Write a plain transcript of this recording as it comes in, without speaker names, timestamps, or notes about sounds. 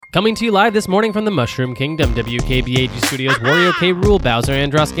Coming to you live this morning from the Mushroom Kingdom, WKBAG Studios, Wario K. Rool, Bowser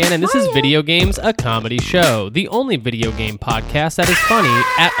Androscan, and this is Video Games, a comedy show, the only video game podcast that is funny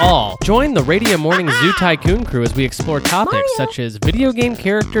at all. Join the Radio Morning Zoo Tycoon crew as we explore topics such as video game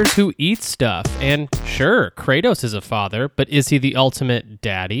characters who eat stuff, and sure, Kratos is a father, but is he the ultimate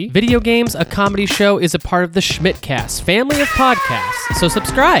daddy? Video Games, a comedy show is a part of the Schmidtcast family of podcasts, so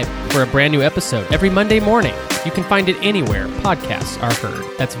subscribe for a brand new episode every Monday morning. You can find it anywhere podcasts are heard.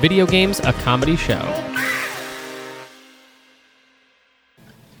 That's Video Games, a comedy show.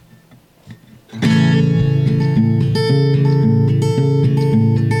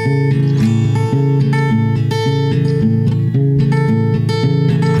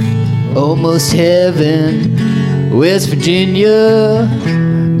 Almost heaven, West Virginia,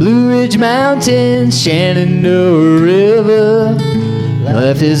 Blue Ridge Mountains, Shenandoah River.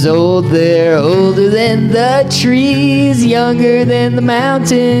 Life is old there, older than the trees, younger than the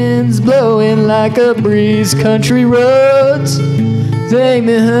mountains, blowing like a breeze. Country roads, take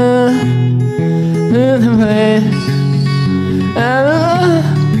me home,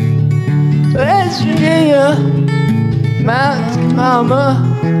 West Virginia, mountain mama,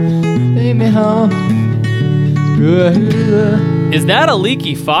 take me home. Is that a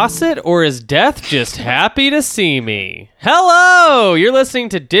leaky faucet, or is Death just happy to see me? Hello! You're listening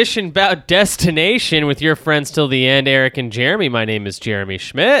to Dish and Bout Destination with your friends till the end, Eric and Jeremy. My name is Jeremy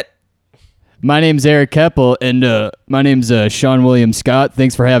Schmidt. My name's Eric Keppel, and my name's Sean William Scott.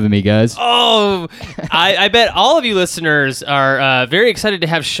 Thanks for having me, guys. Oh, I bet all of you listeners are very excited to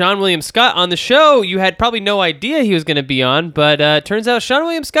have Sean William Scott on the show. You had probably no idea he was going to be on, but turns out Sean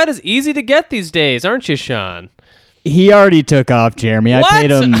William Scott is easy to get these days, aren't you, Sean? He already took off, Jeremy. What? I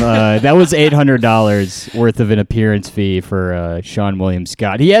paid him, that was $800 worth of an appearance fee for Sean William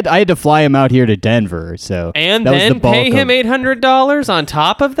Scott. I had to fly him out here to Denver, so And that was then the bulk pay him $800 on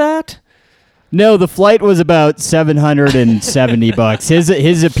top of that? No, the flight was about $770.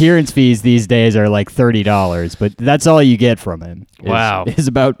 His appearance fees these days are like $30, but that's all you get from him. Wow. Is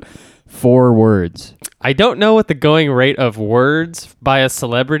about 4 words. I don't know what the going rate of words by a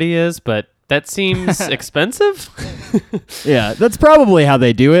celebrity is, but that seems expensive. Yeah, that's probably how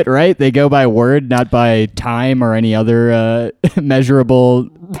they do it, right? They go by word, not by time or any other measurable,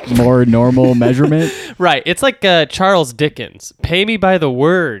 more normal measurement. Right. It's like Charles Dickens. Pay me by the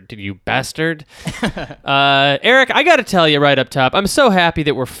word, you bastard. Eric, I got to tell you right up top, I'm so happy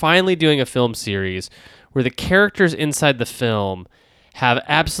that we're finally doing a film series where the characters inside the film have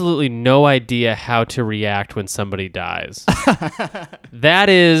absolutely no idea how to react when somebody dies. That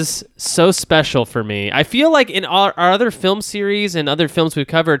is so special for me. I feel like in our other film series and other films we've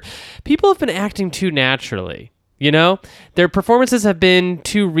covered, people have been acting too naturally. You know, their performances have been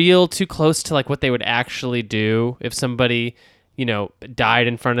too real, too close to like what they would actually do if somebody, you know, died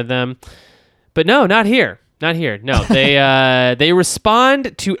in front of them. But no, not here. Not here. No, they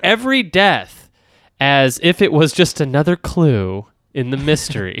respond to every death as if it was just another clue in the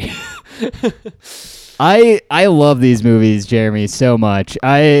mystery. I love these movies, Jeremy, so much.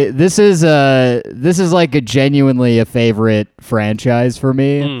 This is like a genuinely a favorite franchise for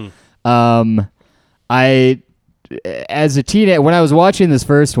me. As a teenager, when I was watching this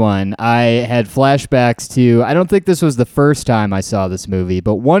first one, I had flashbacks to, I don't think this was the first time I saw this movie,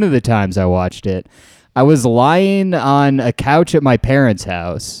 but one of the times I watched it, I was lying on a couch at my parents'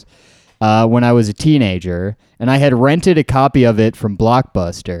 house when I was a teenager, and I had rented a copy of it from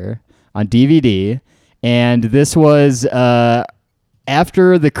Blockbuster on DVD, and this was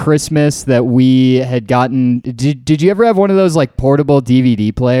after the Christmas that we had gotten. Did you ever have one of those like portable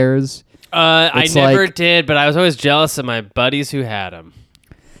DVD players? I never did, but I was always jealous of my buddies who had them.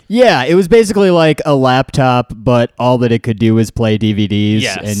 Yeah, it was basically like a laptop, but all that it could do was play DVDs,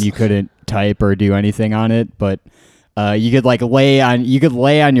 Yes. and you couldn't type or do anything on it, but you could like lay on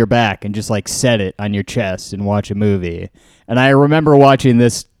your back and just like set it on your chest and watch a movie. And I remember watching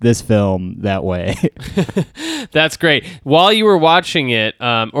this film that way. That's great. While you were watching it,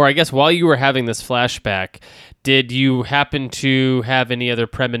 or I guess while you were having this flashback, did you happen to have any other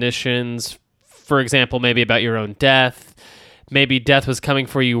premonitions? For example, maybe about your own death? Maybe death was coming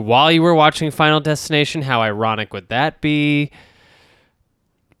for you while you were watching Final Destination? How ironic would that be?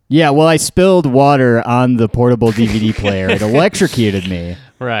 Yeah, well, I spilled water on the portable DVD player. It electrocuted me.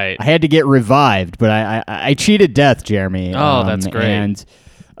 Right. I had to get revived, but I cheated death, Jeremy. Oh, that's great. And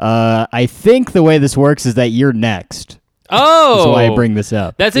I think the way this works is that you're next. Oh, That's why I bring this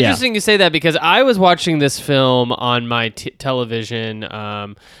up. That's Yeah. interesting you say that, because I was watching this film on my television.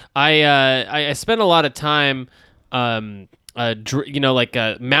 I spent a lot of time, mounting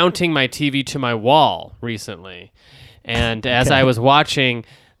my TV to my wall recently, and as I was watching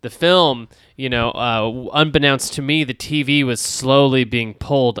the film, unbeknownst to me, the TV was slowly being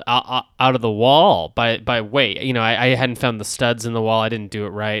pulled out of the wall by weight. I hadn't found the studs in the wall. I didn't do it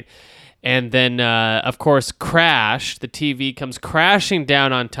right. And then, of course, crash. The TV comes crashing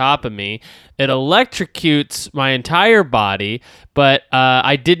down on top of me. It electrocutes my entire body, but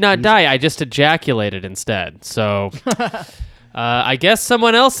I did not die. I just ejaculated instead. So I guess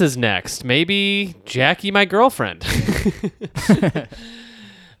someone else is next. Maybe Jackie, my girlfriend.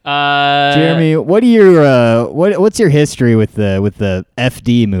 Jeremy, what's your history with the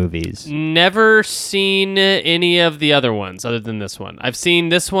FD movies? Never seen any of the other ones other than this one. I've seen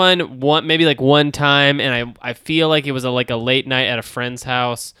this one maybe like one time, and I feel like it was like a late night at a friend's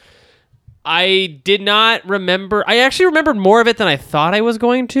house. I did not remember. I actually remembered more of it than I thought I was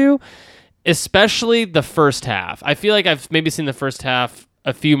going to, especially the first half. I feel like I've maybe seen the first half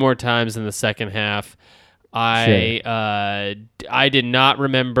a few more times than the second half. I did not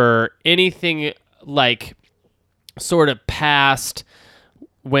remember anything like sort of past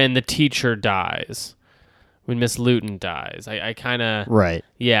when the teacher dies, when Miss Luton dies. I kind of right.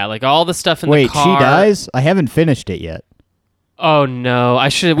 Yeah, like all the stuff in Wait, the car. she dies? I haven't finished it yet. Oh no!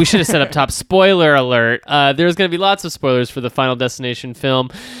 We should have set up top. Spoiler alert! There's going to be lots of spoilers for the Final Destination film,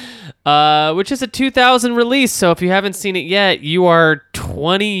 which is a 2000 release. So if you haven't seen it yet, you are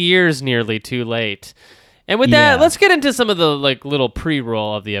 20 years nearly too late. And with that, let's get into some of the like little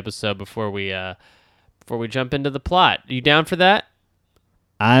pre-roll of the episode before we jump into the plot. Are you down for that?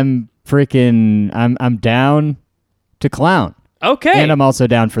 I'm down to clown. Okay. And I'm also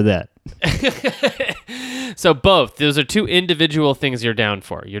down for that. So both. Those are two individual things you're down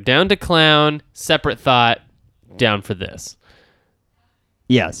for. You're down to clown, separate thought, down for this.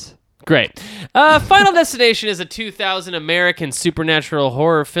 Yes. Great. Final Destination is a 2000 American supernatural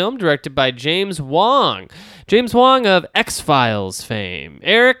horror film directed by James Wong. James Wong of X-Files fame.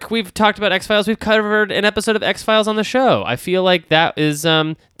 Eric, we've talked about X-Files. We've covered an episode of X-Files on the show. I feel like that is...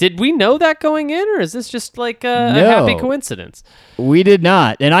 did we know that going in, or is this just like a happy coincidence? We did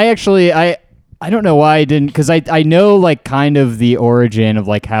not. And I actually... I don't know why I didn't, because I know like kind of the origin of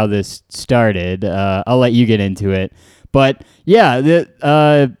like how this started. I'll let you get into it. But yeah,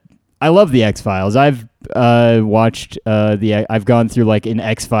 I love the X-Files. I've watched I've gone through like an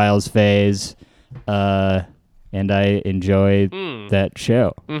X-Files phase, and I enjoy that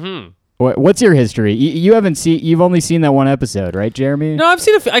show. Mm-hmm. What's your history? You've only seen that one episode, right, Jeremy? No, I've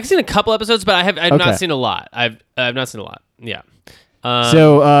seen a couple episodes, but I've not seen a lot. I've not seen a lot. Yeah.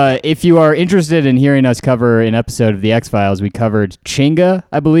 So if you are interested in hearing us cover an episode of the X-Files, we covered Chinga,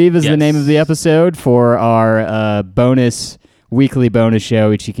 I believe is the name of the episode, for our weekly bonus show,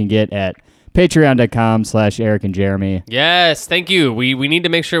 which you can get at patreon.com/Eric and Jeremy. Yes, thank you. We need to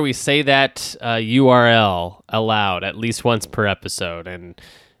make sure we say that URL aloud at least once per episode and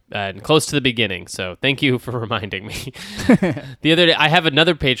close to the beginning. So thank you for reminding me. The other day, I have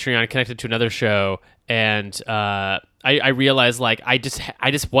another Patreon connected to another show, and I realized like I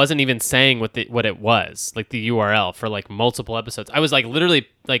just wasn't even saying what it was, like the URL for like multiple episodes. I was like literally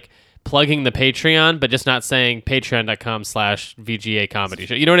like plugging the Patreon, but just not saying patreon.com/VGA comedy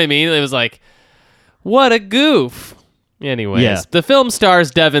show. You know what I mean? It was like, what a goof. Anyways, The film stars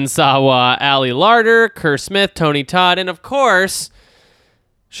Devon Sawa, Ali Larter, Kerr Smith, Tony Todd, and of course,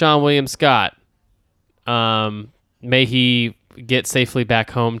 Sean William Scott. May he get safely back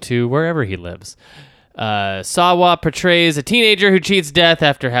home to wherever he lives. Sawa portrays a teenager who cheats death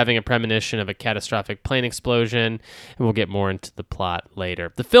after having a premonition of a catastrophic plane explosion, and we'll get more into the plot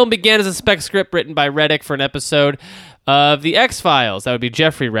later. The film began as a spec script written by Reddick for an episode of The X-Files. That would be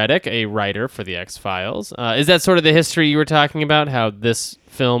Jeffrey Reddick, a writer for The X-Files. Is that sort of the history you were talking about, how this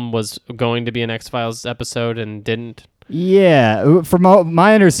film was going to be an X-Files episode and didn't? Yeah, from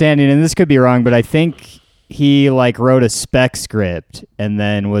my understanding, and this could be wrong, but I think he like wrote a spec script and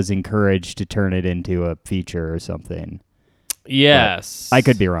then was encouraged to turn it into a feature or something. Yes, but I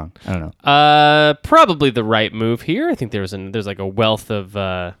could be wrong. I don't know. Probably the right move here. I think there's like a wealth of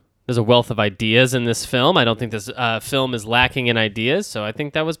ideas in this film. I don't think this film is lacking in ideas, so I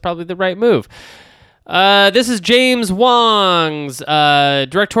think that was probably the right move. This is James Wong's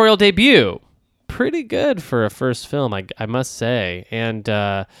directorial debut. Pretty good for a first film, I must say,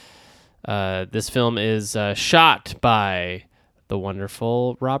 and. This film is shot by the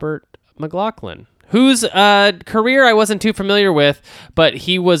wonderful Robert McLaughlin, whose career I wasn't too familiar with, but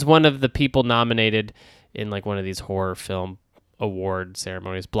he was one of the people nominated in like one of these horror film award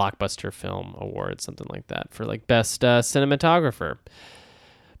ceremonies, blockbuster film awards, something like that, for like best cinematographer.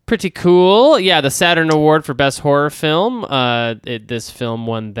 Pretty cool. Yeah, the Saturn Award for Best Horror Film. This film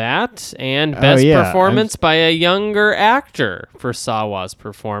won that. And Best Performance by a Younger Actor for Sawa's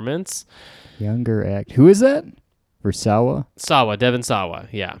performance. Younger act. Who is that? For Sawa? Sawa, Devon Sawa,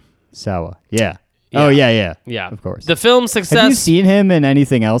 yeah. Sawa, yeah. Oh, yeah. Yeah. Of course. The film's success... Have you seen him in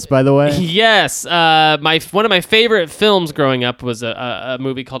anything else, by the way? Yes. One of my favorite films growing up was a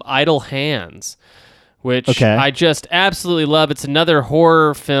movie called Idle Hands, which I just absolutely love. It's another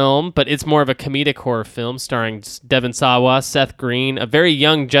horror film, but it's more of a comedic horror film starring Devon Sawa, Seth Green, a very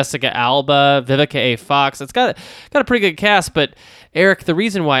young Jessica Alba, Vivica A. Fox. It's got a pretty good cast, but Eric, the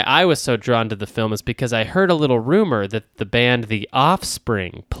reason why I was so drawn to the film is because I heard a little rumor that the band The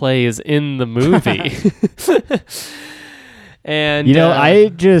Offspring plays in the movie. And I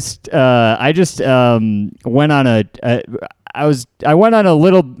just went on I went on a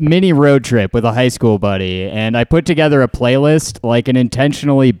little mini road trip with a high school buddy, and I put together a playlist, like an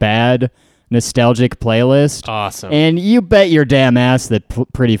intentionally bad nostalgic playlist. Awesome. And you bet your damn ass that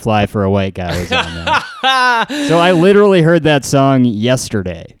Pretty Fly for a White Guy was on there. So I literally heard that song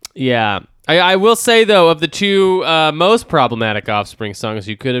yesterday. Yeah. I will say, though, of the two most problematic Offspring songs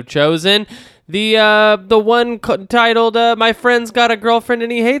you could have chosen, the one titled "My Friend's Got a Girlfriend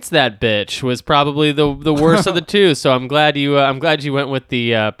and He Hates That Bitch" was probably the worst of the two. So I'm glad you went with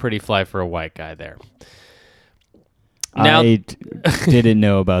the "Pretty Fly for a White Guy" there. Now, I didn't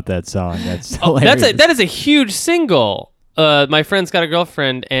know about that song. That's hilarious. That is a huge single. My Friend's Got a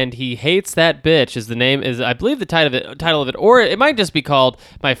Girlfriend and He Hates That Bitch is the name. Is I believe the title of it, or it might just be called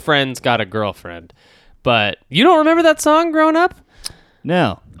My Friend's Got a Girlfriend. But you don't remember that song growing up?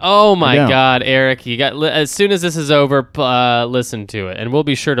 No. Oh my God, Eric! You got as soon as this is over, listen to it, and we'll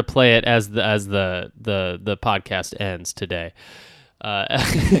be sure to play it as the podcast ends today.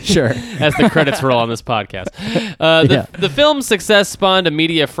 Sure. As the credits roll on this podcast. The film's success spawned a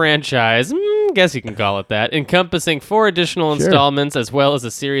media franchise, guess you can call it that, encompassing 4 additional installments as well as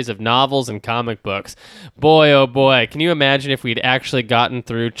a series of novels and comic books. Boy, oh boy, can you imagine if we'd actually gotten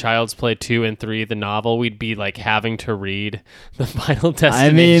through Child's Play 2 and 3, the novel, we'd be like having to read the Final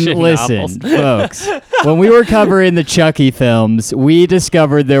Destination novels. Listen, folks, when we were covering the Chucky films, we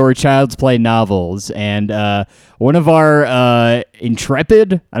discovered there were Child's Play novels, and one of our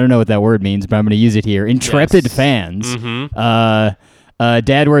intrepid, I don't know what that word means, but I'm going to use it here, intrepid fans,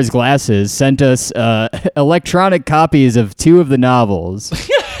 Dad Wears Glasses, sent us electronic copies of 2 of the novels.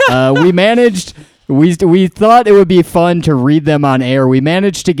 We thought it would be fun to read them on air. We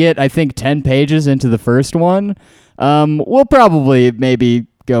managed to get, I think, 10 pages into the first one. We'll probably maybe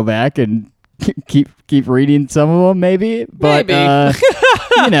go back and keep reading some of them, maybe. But,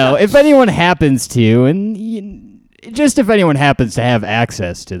 if anyone happens to, and just if anyone happens to have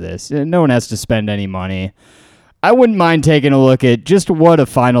access to this, no one has to spend any money. I wouldn't mind taking a look at just what a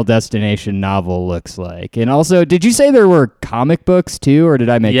Final Destination novel looks like. And also, did you say there were comic books too, or did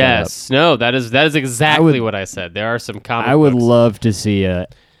I make that up? Yes. No, that is exactly what I said. There are some comic books. I would love to see an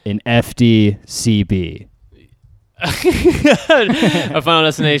FDCB. A Final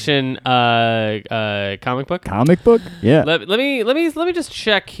Destination comic book. Comic book? Yeah. Let me just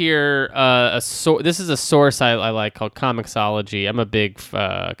check here. This is a source I like called Comixology. I'm a big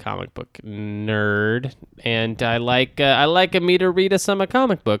comic book nerd, and I like me to read some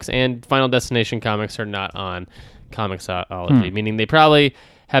comic books. And Final Destination comics are not on Comixology, meaning they probably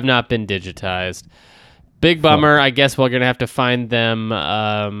have not been digitized. Big bummer. I guess we're gonna have to find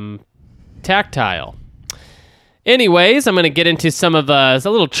them tactile. Anyways, I'm going to get into some of a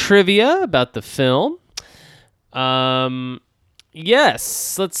little trivia about the film.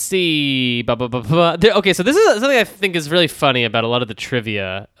 Yes, let's see. Okay, so this is something I think is really funny about a lot of the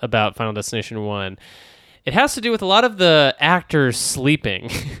trivia about Final Destination 1. It has to do with a lot of the actors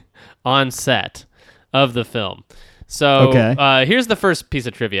sleeping on set of the film. So here's the first piece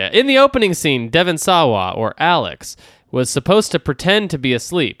of trivia. In the opening scene, Devon Sawa, or Alex, was supposed to pretend to be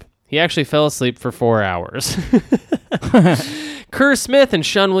asleep. He actually fell asleep for 4 hours. Kerr Smith and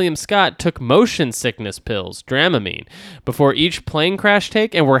Sean William Scott took motion sickness pills, Dramamine, before each plane crash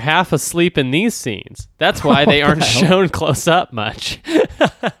take and were half asleep in these scenes. That's why they aren't shown close up much.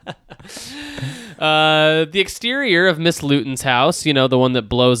 The exterior of Miss Luton's house, the one that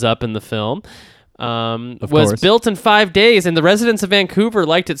blows up in the film, was built in 5 days, and the residents of Vancouver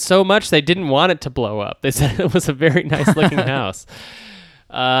liked it so much they didn't want it to blow up. They said it was a very nice looking house.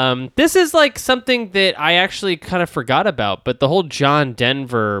 This is like something that I actually kind of forgot about, but the whole John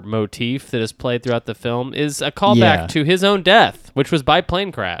Denver motif that is played throughout the film is a callback to his own death, which was by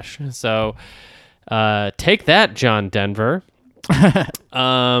plane crash. So, take that, John Denver.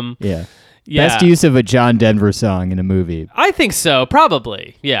 Yeah. Best use of a John Denver song in a movie. I think so,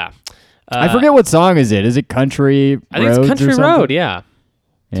 probably. Yeah. I forget what song is it. Is it Country Roads? I think it's Country or something? Road, yeah.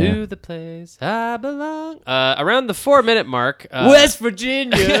 Yeah. To the place I belong. Around the 4-minute mark. West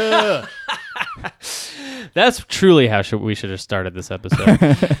Virginia. That's truly how we should have started this episode.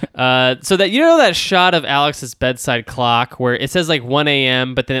 So that, you know, that shot of Alex's bedside clock where it says like 1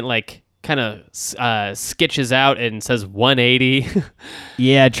 a.m., but then it like kind of sketches out and says 180.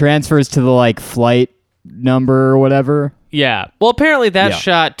 Yeah, it transfers to the like flight number or whatever. Yeah. Well, apparently that Yeah.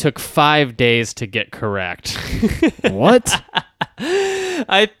 shot took 5 days to get correct. What?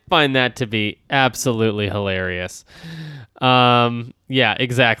 I find that to be absolutely hilarious. Yeah,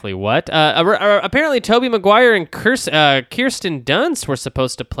 exactly. What? Apparently, Tobey Maguire and Kirsten Dunst were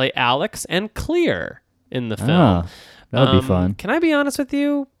supposed to play Alex and Clear in the film. Oh, that would be fun. Can I be honest with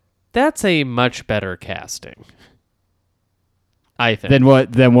you? That's a much better casting, I think. Than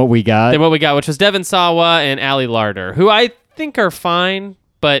what we got? Than what we got, which was Devon Sawa and Ali Larder, who I think are fine,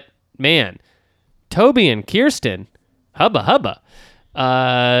 but man, Toby and Kirsten, hubba hubba.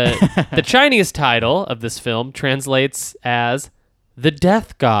 The Chinese title of this film translates as "The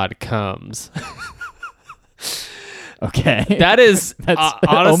Death God Comes." Okay. That is That's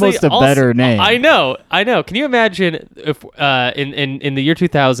honestly almost a better name. I know. Can you imagine if in the year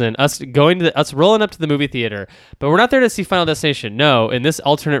 2000 us rolling up to the movie theater, but we're not there to see Final Destination. No, in this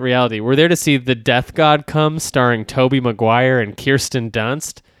alternate reality, we're there to see The Death God Comes, starring Tobey Maguire and Kirsten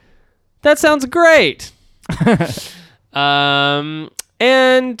Dunst. That sounds great.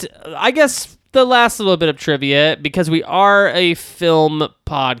 And I guess the last little bit of trivia, because we are a film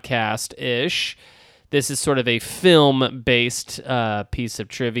podcast-ish. This is sort of a film-based piece of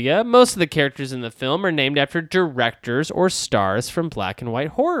trivia. Most of the characters in the film are named after directors or stars from black and white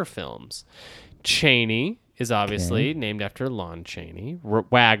horror films. Chaney is obviously named after Lon Chaney.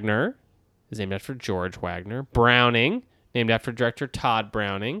 Wagner is named after George Wagner. Browning, named after director Todd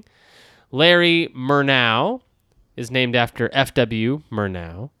Browning. Larry Murnau is named after F.W.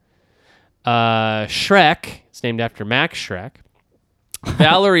 Murnau. Shrek is named after Max Schreck.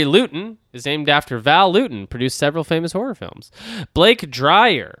 Valerie Luton is named after Val Luton, produced several famous horror films. Blake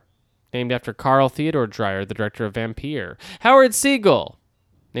Dreyer, named after Carl Theodore Dreyer, the director of Vampire. Howard Siegel,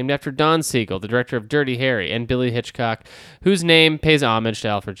 named after Don Siegel, the director of Dirty Harry, and Billy Hitchcock, whose name pays homage to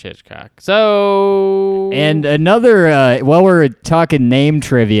Alfred Hitchcock. So... And another, while we're talking name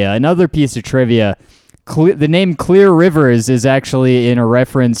trivia, another piece of trivia, the name Clear Rivers is actually in a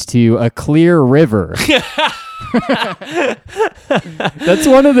reference to a clear river. That's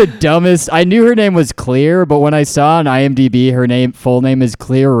one of the dumbest. I knew her name was Clear, but when I saw on IMDb her full name is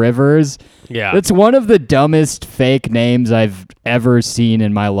Clear Rivers. Yeah. That's one of the dumbest fake names I've ever seen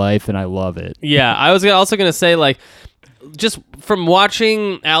in my life, and I love it. Yeah, I was also going to say, like, just from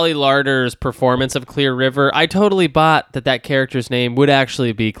watching Ali Larder's performance of Clear River, I totally bought that character's name would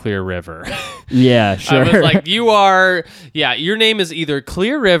actually be Clear River. Yeah, sure. I was like, your name is either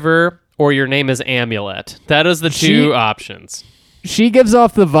Clear River or your name is Amulet. That is the two options. She gives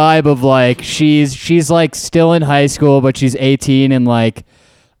off the vibe of like she's like still in high school, but she's 18 and like,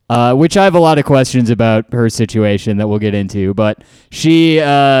 which I have a lot of questions about her situation that we'll get into. But she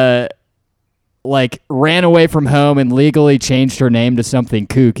like ran away from home and legally changed her name to something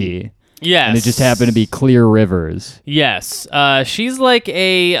kooky. Yes, and it just happened to be Clear Rivers. Yes, she's like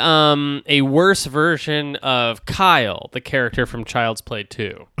a worse version of Kyle, the character from Child's Play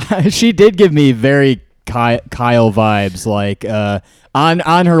 2. She did give me very Kyle vibes, like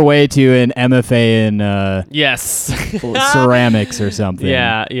on her way to an MFA in yes ceramics or something.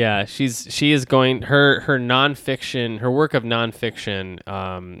 Yeah. She is going her nonfiction, her work of nonfiction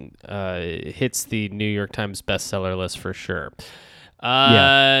hits the New York Times bestseller list for sure.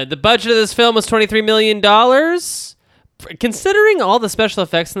 The budget of this film was $23 million. Considering all the special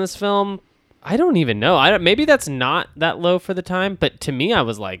effects in this film, I don't even know. Maybe that's not that low for the time, but to me, I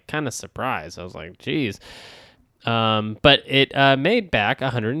was like kind of surprised. I was like, geez. But it made back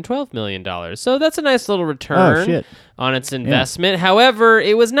 $112 million. So that's a nice little return on its investment. Yeah. However,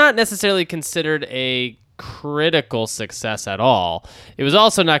 it was not necessarily considered a critical success at all. It was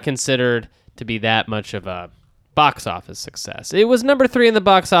also not considered to be that much of a box office success. It was number 3 in the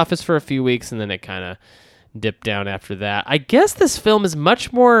box office for a few weeks, and then it kind of dipped down after that. I guess this film is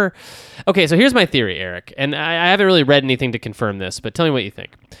much more... Okay, so here's my theory, Eric, and I haven't really read anything to confirm this, but tell me what you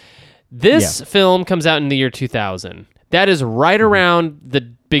think. This film comes out in the year 2000. That is right around the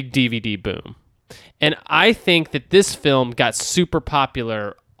big DVD boom. And I think that this film got super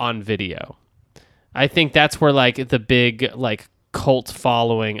popular on video. I think that's where like the big like cult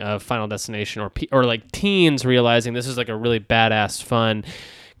following of Final Destination or like teens realizing this is like a really badass fun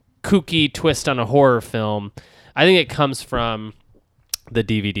kooky twist on a horror film. I think it comes from the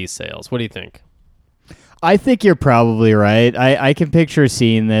DVD sales. What do you think? I think you're probably right. I can picture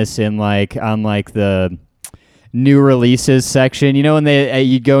seeing this in on the new releases section. You know, when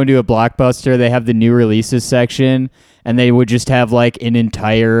you'd go into a Blockbuster, they have the new releases section, and they would just have an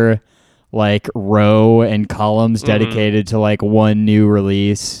entire row and columns dedicated to one new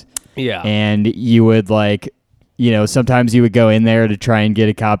release. Yeah. And you would sometimes you would go in there to try and get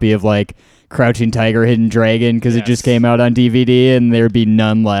a copy of Crouching Tiger, Hidden Dragon because it just came out on DVD and there'd be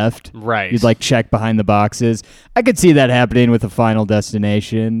none left. Right. You'd check behind the boxes. I could see that happening with a Final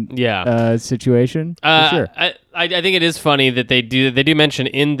Destination situation. For sure. I think it is funny that they do mention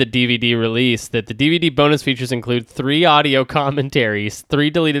in the DVD release that the DVD bonus features include 3 audio commentaries, 3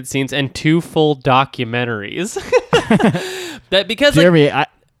 deleted scenes, and 2 full documentaries. That because Jeremy,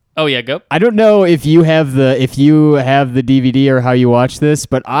 oh yeah, go. I don't know if you have the DVD or how you watch this,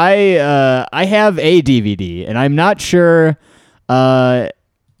 but I have a DVD, and I'm not sure. I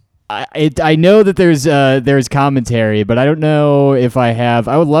know that there's commentary, but I don't know if I have.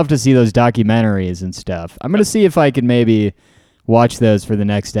 I would love to see those documentaries and stuff. I'm gonna see if I can maybe watch those for the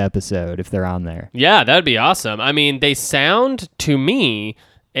next episode if they're on there. Yeah, that'd be awesome. I mean, they sound to me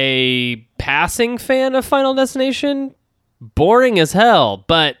a passing fan of Final Destination boring as hell,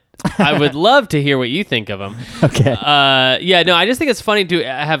 but I would love to hear what you think of them. Okay. I just think it's funny to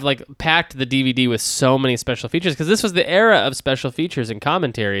have packed the DVD with so many special features because this was the era of special features and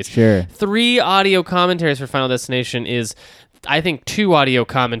commentaries. Sure. 3 audio commentaries for Final Destination is, I think, 2 audio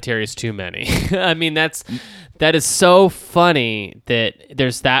commentaries too many. I mean, that is so funny that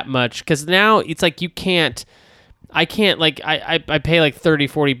there's that much because now it's you can't. I can't I pay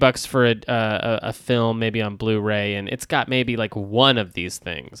 $30-$40 for a film maybe on Blu-ray, and it's got maybe one of these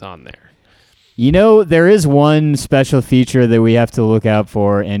things on there. You know, there is one special feature that we have to look out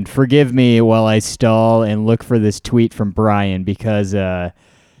for, and forgive me while I stall and look for this tweet from Brian because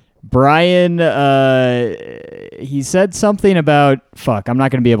Brian he said something about I'm not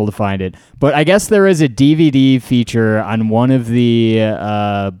going to be able to find it, but I guess there is a DVD feature on one of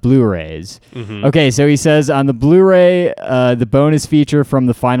the Blu-rays. Mm-hmm. Okay, so he says on the Blu-ray, the bonus feature from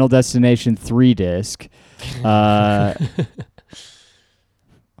the Final Destination 3 disc. Hold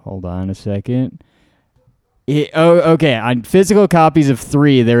on a second. Okay, on physical copies of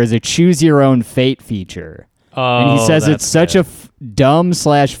 3, there is a Choose Your Own Fate feature. Oh, and he says it's such a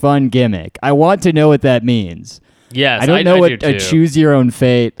dumb/fun gimmick. I want to know what that means. Yes, I don't know what a Choose Your Own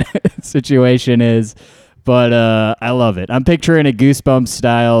Fate situation is, but I love it. I'm picturing a Goosebumps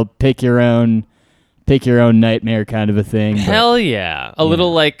style pick your own nightmare kind of a thing. Hell yeah, a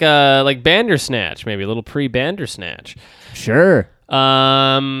little like Bandersnatch, maybe a little pre-Bandersnatch. Sure.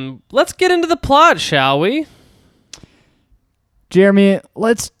 Let's get into the plot, shall we? Jeremy,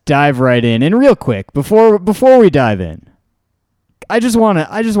 let's dive right in. And real quick, before we dive in, I just want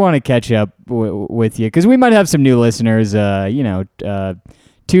to catch up with you because we might have some new listeners.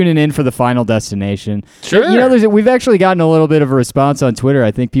 Tuning in for the Final Destination. Sure. We've actually gotten a little bit of a response on Twitter.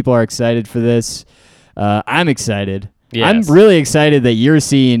 I think people are excited for this. I'm excited. Yes. I'm really excited that you're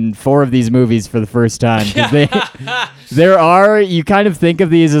seeing 4 of these movies for the first time because you kind of think of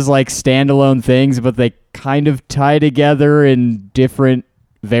these as standalone things, but they kind of tie together in different,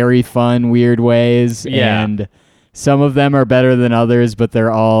 very fun, weird ways. Yeah. And some of them are better than others, but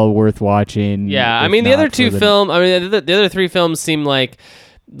they're all worth watching. Yeah, I mean, the other 2 films, the other 3 films seem pretty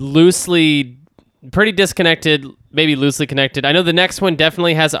disconnected, maybe loosely connected. I know the next one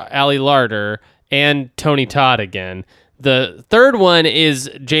definitely has Ali Larter and Tony Todd again. The third one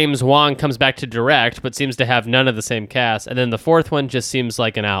is James Wan comes back to direct, but seems to have none of the same cast. And then the 4th one just seems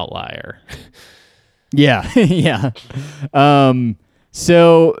like an outlier. Yeah, yeah.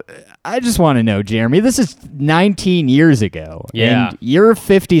 So I just want to know, Jeremy, this is 19 years ago. Yeah. And you're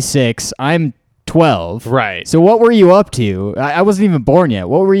 56. I'm 12. Right. So what were you up to? I wasn't even born yet.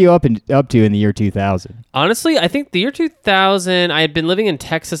 What were you up to in the year 2000? Honestly, I think the year 2000, I had been living in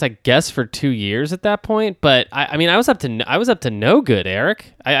Texas, I guess, for 2 years at that point. But I was up to no good,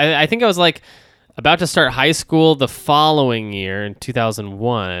 Eric. I think I was about to start high school the following year in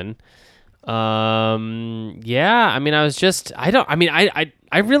 2001.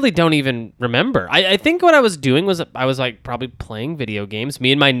 I really don't even remember. I think what I was doing was I was probably playing video games.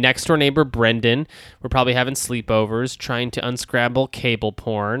 Me and my next door neighbor Brendan were probably having sleepovers, trying to unscramble cable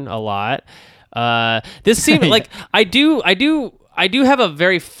porn a lot. This seemed I do have a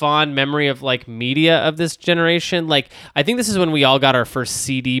very fond memory of media of this generation. I think this is when we all got our first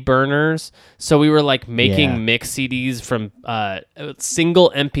CD burners. So we were making mix CDs from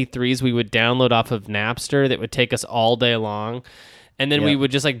single MP3s we would download off of Napster that would take us all day long. and then we Yep.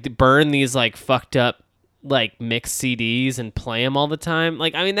 would just like burn these like fucked up like mixed CDs and play them all the time.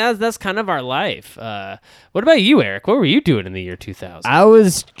 Like, I mean, that's kind of our life. What about you, Eric? What were you doing in the year 2000? I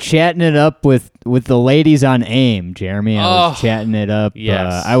was chatting it up with the ladies on AIM, Jeremy. I was chatting it up.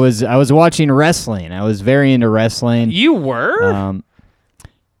 Yes. I was watching wrestling. I was very into wrestling. You were?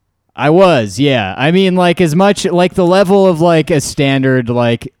 I was, yeah. I mean, like as much like the level of like a standard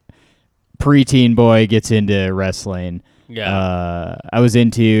like preteen boy gets into wrestling. Yeah. I was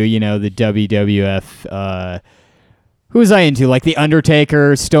into, the WWF. Who was I into? Like The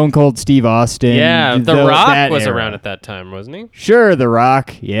Undertaker, Stone Cold Steve Austin. Yeah, The that Rock was era. around at that time, wasn't he? Sure, The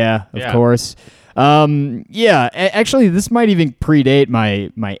Rock. Yeah, of Yeah. course. Actually, this might even predate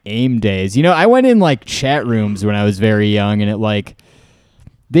my AIM days. I went in like chat rooms when I was very young, and it like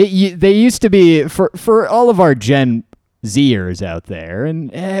they used to be for all of our Gen Zers out there,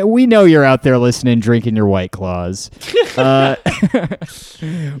 and we know you're out there listening, drinking your White Claws. There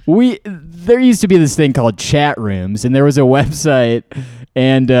used to be this thing called chat rooms, and there was a website,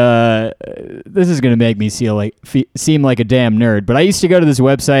 and this is gonna make me seem like a damn nerd, but I used to go to this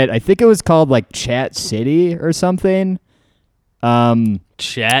website. I think it was called like Chat City or something.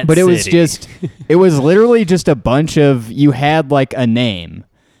 Chat But it was City. it was literally just a bunch of, you had like a name.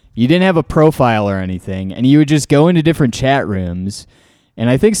 You didn't have a profile or anything, and you would just go into different chat rooms, and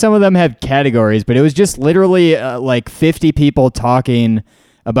I think some of them had categories, but it was just literally like 50 people talking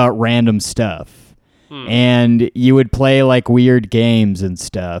about random stuff. And you would play like weird games and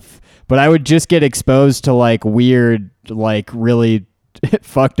stuff, but I would just get exposed to like weird, like really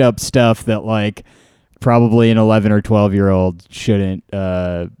fucked up stuff that like probably an 11 or 12-year-old shouldn't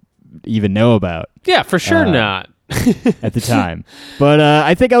even know about Yeah, for sure not. at the time. But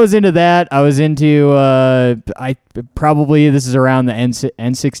I think I was into that. I was into this is around the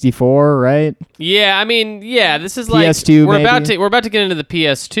N64, right? Yeah, I mean, yeah, this is like PS2 we're maybe? about to get into the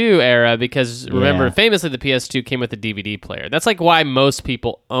PS2 era because remember, Yeah. famously the PS2 came with a DVD player. That's like why most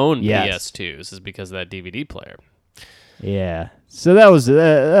people own Yes. PS2s is because of that DVD player. Yeah. So that was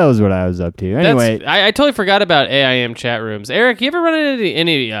what I was up to. Anyway, I totally forgot about AIM chat rooms. Eric, you ever run into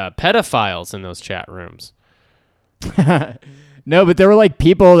any pedophiles in those chat rooms? no, but there were like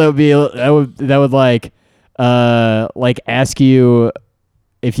people that would like ask you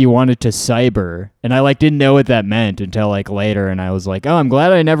if you wanted to cyber, and I like didn't know what that meant until like later, and I was like, oh, I'm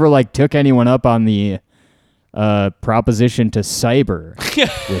glad I never like took anyone up on the proposition to cyber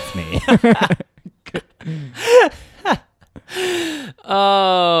with me.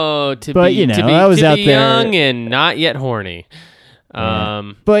 Oh, But, be I was out there- young and not yet horny.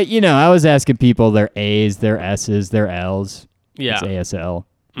 But I was asking people their A's, their S's, their L's. Yeah. It's ASL.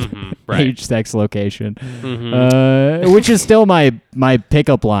 Right. Age, sex, location. Which is still my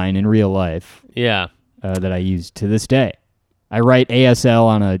pickup line in real life Yeah. that I use to this day. I write ASL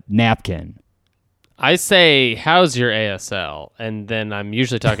on a napkin. I say, how's your ASL? And then I'm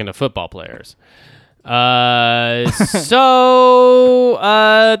usually talking to football players. So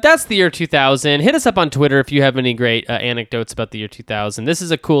that's the year 2000. Hit us up on Twitter if you have any great anecdotes about the year 2000. This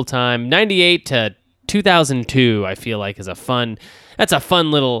is a cool time. 98 to 2002, I feel like, is a fun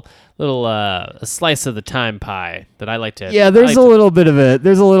little slice of the time pie that I like to. Yeah, there's a little bit of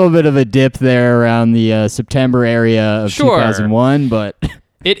a dip there around the September area of Sure. 2001, but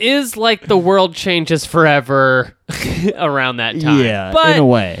It is like the world changes forever around that time. yeah, but, in a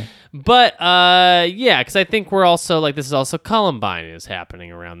way. But yeah, because I think we're also like this is also Columbine is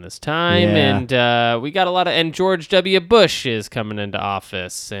happening around this time, Yeah. and we got a lot of and George W. Bush is coming into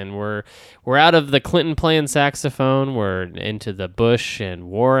office, and we're out of the Clinton playing saxophone, we're into the Bush and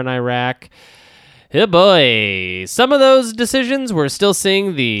war in Iraq. Yeah, boy, some of those decisions we're still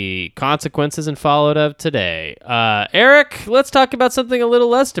seeing the consequences and fallout of today. Eric, let's talk about something a little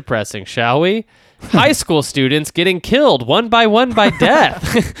less depressing, shall we? High school students getting killed one by death.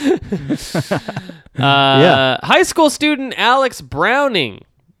 High school student Alex Browning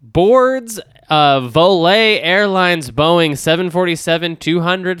boards Volare Airlines Boeing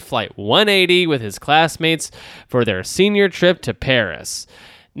 747-200 Flight 180 with his classmates for their senior trip to Paris.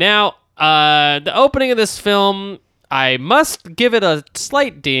 Now, the opening of this film, I must give it a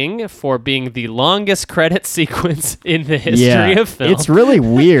slight ding for being the longest credit sequence in the history of film. It's really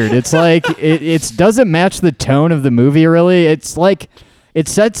weird. It's like it doesn't match the tone of the movie really. It's like it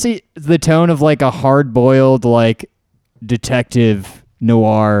sets the tone of like a hard-boiled like detective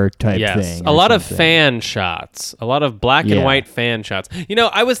noir type thing. A or lot of something. fan shots, a lot of black and Yeah. white fan shots.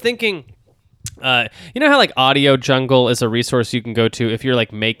 I was thinking you know how like Audio Jungle is a resource you can go to if you're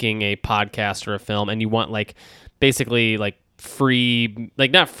like making a podcast or a film and you want like basically like free, like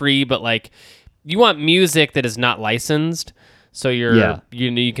not free, but like you want music that is not licensed. So Yeah.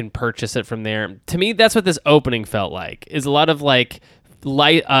 you can purchase it from there. To me, that's what this opening felt like. Is a lot of like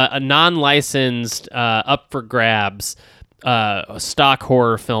a non-licensed up for grabs stock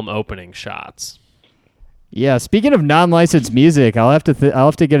horror film opening shots. Yeah, speaking of non-licensed music, I'll have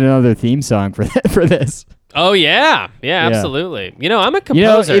to get another theme song for for this. Oh yeah, absolutely. You know, I'm a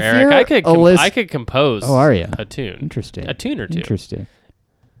composer, if Eric. you're I could compose. Oh, are you? A tune? Interesting. A tune or two. Interesting.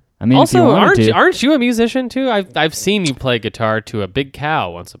 I mean, if Also, you wanted to. aren't you a musician too? I've seen you play guitar to a big cow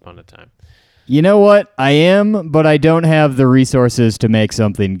once upon a time. You know what? I am, but I don't have the resources to make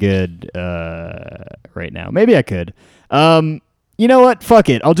something good right now. Maybe I could. You know what? Fuck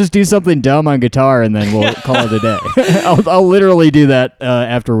it. I'll just do something dumb on guitar and then we'll call it a day. I'll literally do that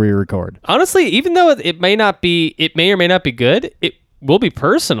after we record. Honestly, even though it may or may not be good, it will be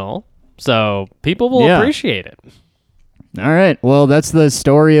personal, so people will appreciate it. All right. Well, that's the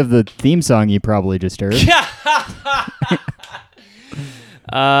story of the theme song you probably just heard.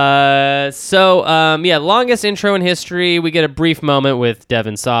 Longest intro in history. We get a brief moment with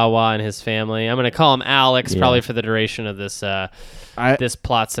Devon Sawa and his family. I'm going to call him Alex probably for the duration of this this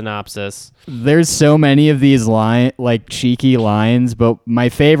plot synopsis. There's so many of these cheeky lines, but my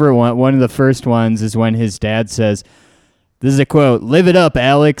favorite one of the first ones is when his dad says, this is a quote, "Live it up,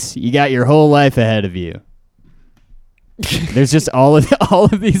 Alex. You got your whole life ahead of you." There's just all of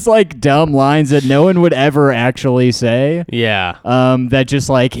these like dumb lines that no one would ever actually say. Yeah. That just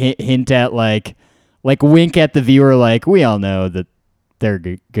like hint at like wink at the viewer, like we all know that they're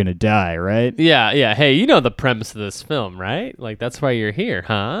gonna die, right? Yeah. Hey, you know the premise of this film, right? Like that's why you're here,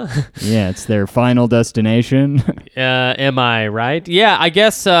 huh? Yeah, it's their final destination. Am I right? Yeah, I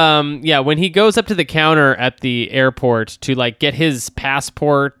guess. When he goes up to the counter at the airport to like get his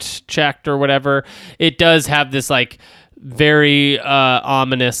passport checked or whatever, it does have this like very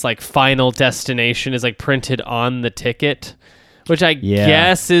ominous like final destination is like printed on the ticket, which I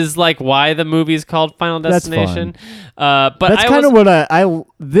guess is like why the movie's called Final Destination. But that's kind of what I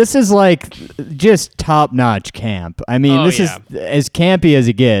this is like just top notch camp. I mean, this is as campy as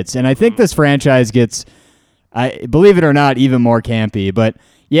it gets, and I think this franchise gets, I believe it or not, even more campy. But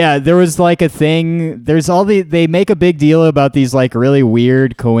yeah, there was like a thing. There's they make a big deal about these like really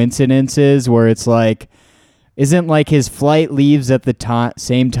weird coincidences where it's like, isn't like his flight leaves at the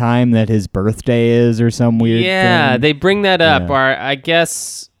same time that his birthday is or some weird thing? They bring that up, or I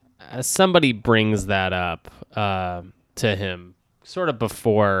guess somebody brings that up to him either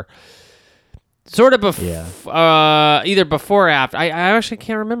before or after. I actually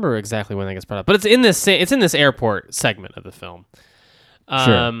can't remember exactly when that gets brought up, but it's in this airport segment of the film.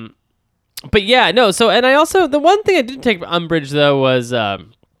 Sure. But yeah, no. So, and I also, the one thing I did take umbrage though was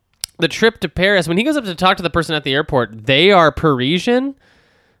the trip to Paris. When he goes up to talk to the person at the airport, they are Parisian,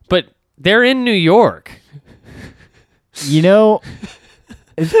 but they're in New York. You know,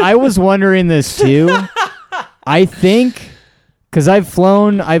 I was wondering this too. I think because I've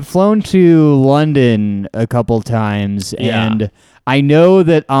flown to London a couple times, and I know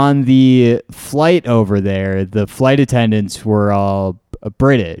that on the flight over there, the flight attendants were all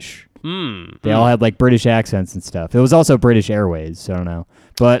British. They all had like British accents and stuff. It was also British Airways, so I don't know.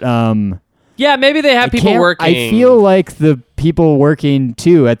 But maybe they have people working. I feel like the people working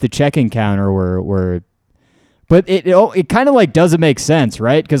too at the check-in counter were but it kind of like doesn't make sense,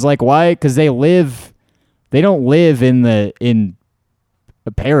 right? Because like why? Because they don't live in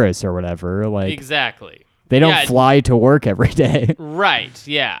Paris or whatever. Like exactly. They don't fly to work every day. Right,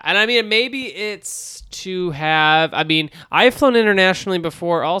 yeah. And I mean, maybe it's to have... I mean, I've flown internationally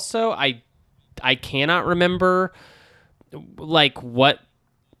before also. I cannot remember, like, what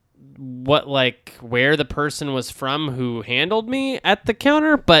like, where the person was from who handled me at the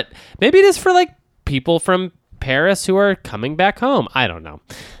counter. But maybe it is for, like, people from Paris who are coming back home. I don't know.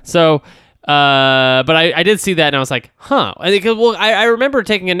 So... but I did see that and I was like, huh. I remember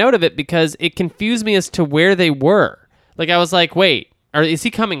taking a note of it because it confused me as to where they were. Like, I was like, wait, is he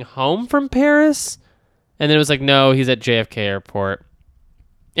coming home from Paris? And then it was like, no, he's at JFK Airport.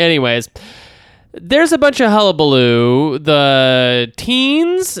 Anyways, there's a bunch of hullabaloo. The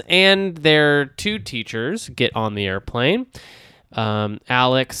teens and their two teachers get on the airplane.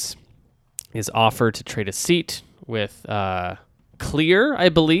 Alex is offered to trade a seat with... Clear, I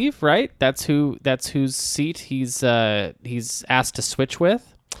believe, right? That's whose seat he's asked to switch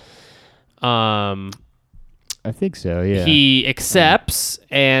with. I think so, yeah. He accepts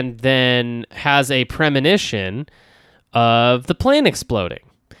and then has a premonition of the plane exploding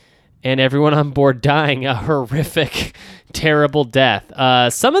and everyone on board dying a horrific, terrible death.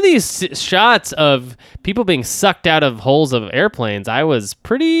 Some of these shots of people being sucked out of holes of airplanes, I was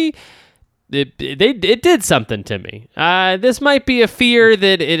pretty it did something to me. This might be a fear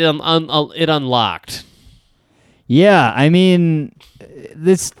that it unlocked. Yeah, I mean,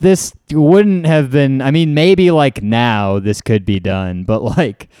 this wouldn't have been. I mean, maybe like now this could be done, but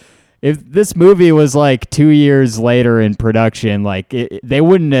like if this movie was like 2 years later in production, like they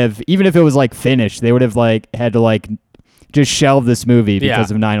wouldn't have. Even if it was like finished, they would have like had to like just shelve this movie because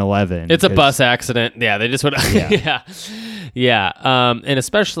of 9/11. It's a bus accident. Yeah, they just would. Yeah. yeah. And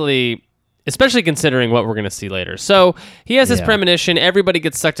especially considering what we're going to see later. So he has this premonition. Everybody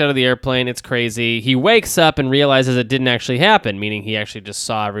gets sucked out of the airplane. It's crazy. He wakes up and realizes it didn't actually happen, meaning he actually just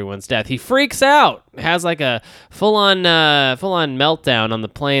saw everyone's death. He freaks out, has like a full-on meltdown on the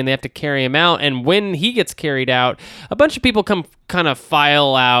plane. They have to carry him out. And when he gets carried out, a bunch of people come kind of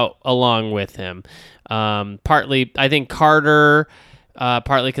file out along with him. Partly, I think Carter...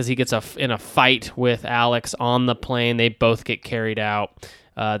 partly because he gets in a fight with Alex on the plane. They both get carried out.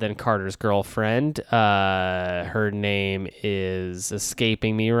 Then Carter's girlfriend, her name is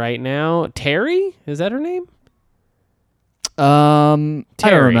escaping me right now. Terry? Is that her name? I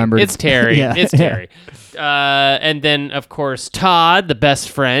don't remember. It's Terry. Yeah. It's Terry. And then of course Todd, the best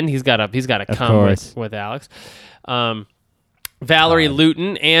friend. He's got to come with Alex. Valerie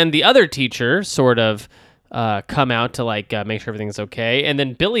Luton and the other teacher sort of come out to like make sure everything's okay. And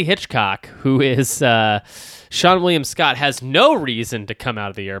then Billy Hitchcock, who is Sean William Scott, has no reason to come out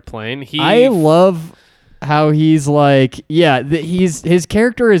of the airplane. I love how he's like, his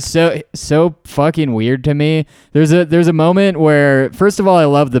character is so fucking weird to me. There's a moment where, first of all, I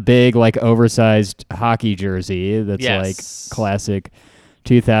love the big like oversized hockey jersey that's like classic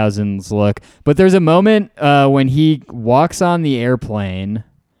 2000s look. But there's a moment when he walks on the airplane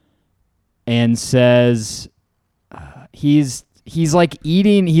and says he's like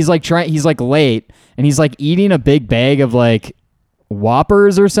eating, he's like late, and he's like eating a big bag of like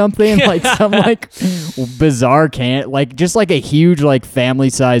Whoppers or something, like some like bizarre like just like a huge like family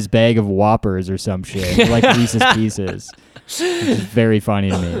size bag of Whoppers or some shit, like Reese's Pieces. Which is very funny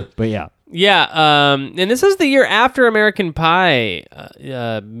to me, but yeah. Yeah, and this is the year after American Pie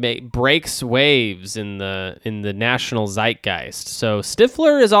breaks waves in the national zeitgeist. So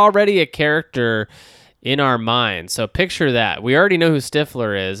Stifler is already a character in our minds. So picture that. We already know who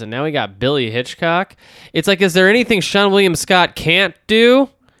Stifler is, and now we got Billy Hitchcock. It's like, is there anything Sean William Scott can't do?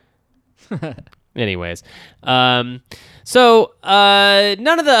 Anyways, so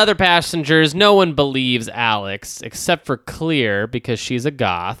none of the other passengers, no one believes Alex except for Clear, because she's a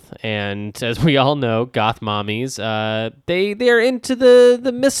goth, and as we all know, goth mommies, they're into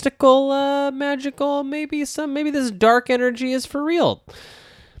the mystical, magical, maybe this dark energy is for real.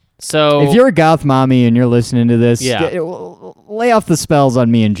 So if you're a goth mommy and you're listening to this, lay off the spells on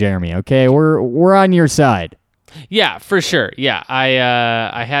me and Jeremy, okay? We're on your side. Yeah, for sure. Yeah,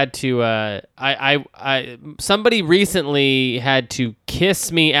 I had to. Somebody recently had to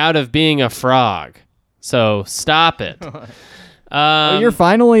kiss me out of being a frog. So stop it. You're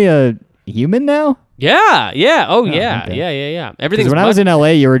finally a human now? Yeah. Oh, yeah. Okay. Yeah. Everything's when I was in LA,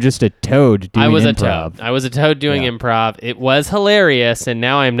 you were just a toad doing improv. I was a toad doing improv. It was hilarious, and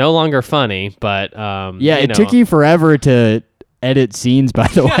now I'm no longer funny. But it took you forever to edit scenes, by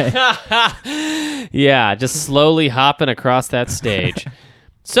the way. Yeah, just slowly hopping across that stage.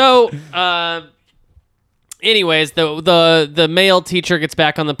 So, anyways, the male teacher gets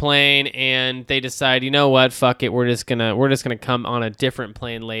back on the plane, and they decide, you know what, fuck it, we're just gonna come on a different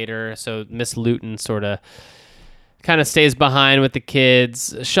plane later. So Miss Luton sort of kind of stays behind with the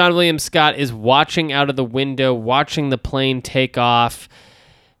kids. Sean William Scott is watching out of the window, watching the plane take off,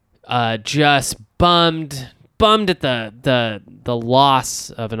 just bummed at the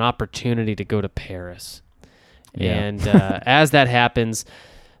loss of an opportunity to go to Paris. Yeah. And as that happens,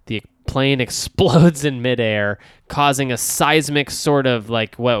 the plane explodes in midair, causing a seismic sort of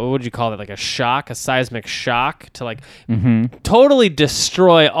like, what would you call it? Like a seismic shock to like totally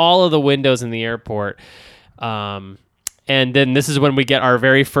destroy all of the windows in the airport. And then this is when we get our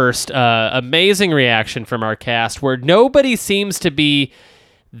very first amazing reaction from our cast, where nobody seems to be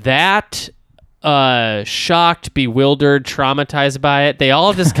that shocked, bewildered, traumatized by it. They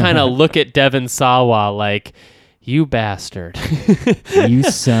all just kind of look at Devon Sawa like, you bastard. You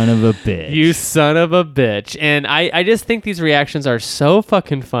son of a bitch. You son of a bitch. And I just think these reactions are so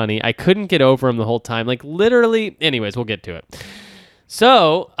fucking funny. I couldn't get over them the whole time. Like, literally. Anyways, we'll get to it.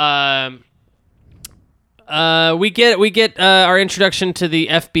 So, we get our introduction to the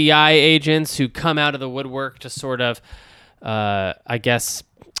FBI agents who come out of the woodwork to sort of, I guess,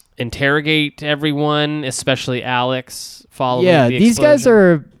 interrogate everyone, especially Alex. Following the these guys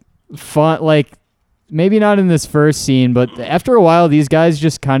are fun. Like, maybe not in this first scene, but after a while, these guys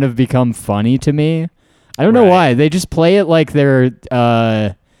just kind of become funny to me. I don't know why. They just play it like they're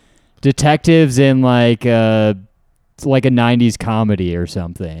detectives in like a 90s comedy or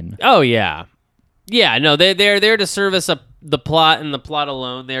something. Oh yeah. Yeah, no, they're there to service up the plot and the plot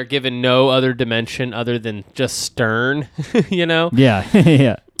alone. They're given no other dimension other than just stern, you know? Yeah.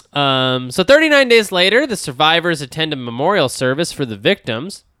 Yeah. So 39 days later, the survivors attend a memorial service for the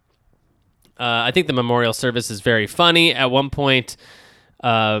victims. I think the memorial service is very funny. At one point,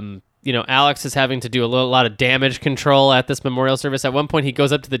 Alex is having to do a lot of damage control at this memorial service. At one point, he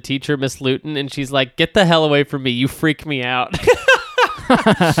goes up to the teacher, Miss Luton, and she's like, "Get the hell away from me. You freak me out."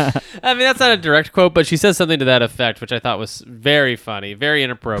 I mean, that's not a direct quote, but she says something to that effect, which I thought was very funny, very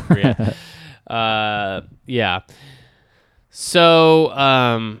inappropriate. Yeah. So,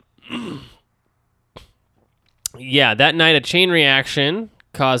 that night a chain reaction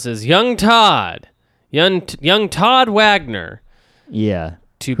causes young Todd Wagner. Yeah.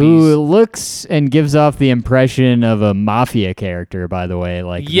 Who looks and gives off the impression of a mafia character, by the way,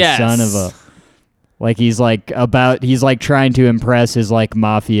 like the son of a, like he's like trying to impress his like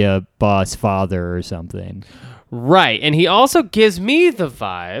mafia boss father or something. Right, and he also gives me the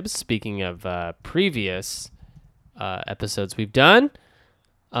vibes, speaking of previous episodes we've done,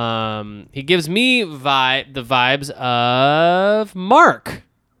 he gives me the vibes of Mark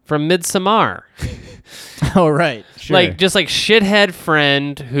from Midsommar. Oh, right. Sure. Like just like shithead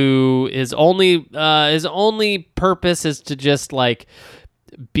friend who his only purpose is to just like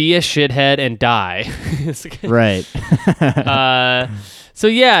be a shithead and die. Right. So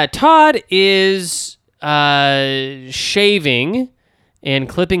yeah, Todd is shaving and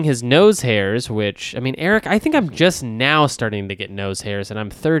clipping his nose hairs, which, I mean, Eric, I think I'm just now starting to get nose hairs, and I'm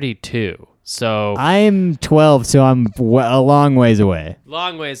 32. So I'm 12, so I'm a long ways away.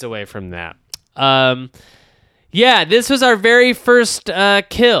 Long ways away from that. Yeah, this was our very first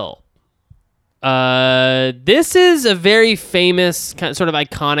kill. This is a very famous, sort of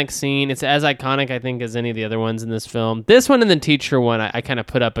iconic scene. It's as iconic, I think, as any of the other ones in this film. This one and the teacher one, I kind of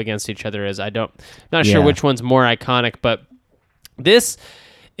put up against each other as not sure which one's more iconic, but this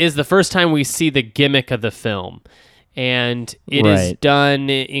is the first time we see the gimmick of the film. And it is done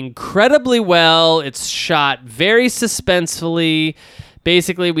incredibly well. It's shot very suspensefully.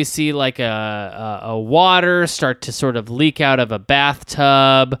 Basically, we see like a water start to sort of leak out of a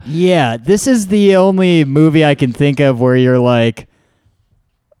bathtub. Yeah, this is the only movie I can think of where you're like,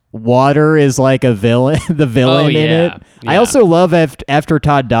 water is like a villain, the villain in it. Yeah. I also love after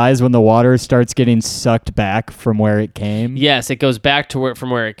Todd dies when the water starts getting sucked back from where it came. Yes, it goes back to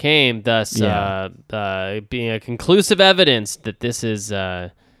from where it came, thus being a conclusive evidence that this is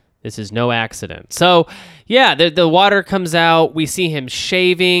no accident. So, yeah, the water comes out. We see him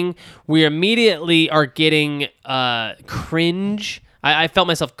shaving. We immediately are getting cringe. I felt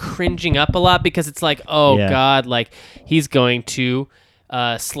myself cringing up a lot because it's like, God, like he's going to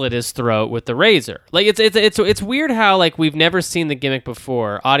slit his throat with the razor. Like it's weird how like we've never seen the gimmick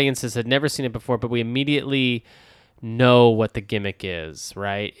before. Audiences had never seen it before, but we immediately know what the gimmick is,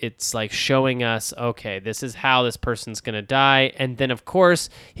 right? It's like showing us, okay, this is how this person's gonna die, and then of course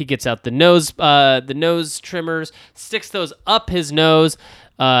he gets out the nose trimmers, sticks those up his nose.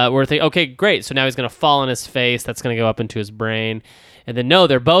 We're thinking, okay, great. So now he's gonna fall on his face. That's gonna go up into his brain, and then no,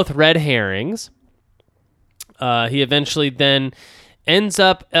 they're both red herrings. He eventually then ends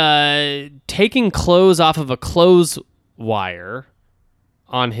up taking clothes off of a clothes wire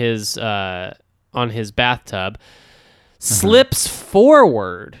on his bathtub. Slips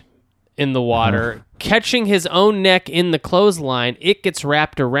forward in the water, catching his own neck in the clothesline. It gets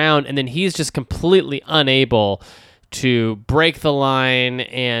wrapped around, and then he's just completely unable to break the line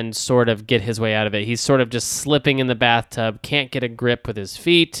and sort of get his way out of it. He's sort of just slipping in the bathtub, can't get a grip with his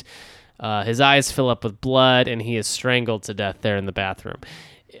feet. His eyes fill up with blood, and he is strangled to death there in the bathroom.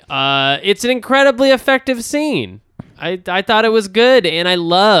 It's an incredibly effective scene. I thought it was good, and I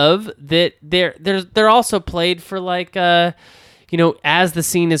love that they're also played for like as the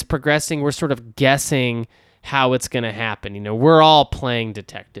scene is progressing, we're sort of guessing how it's going to happen. We're all playing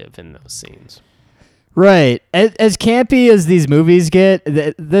detective in those scenes. Right. As campy as these movies get,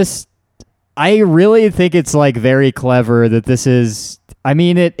 this I really think it's like very clever that this is. I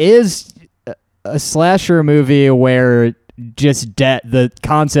mean, it is a slasher movie where just the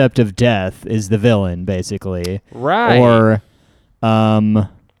concept of death is the villain, basically. Right. Or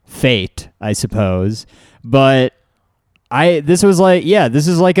fate, I suppose. But this is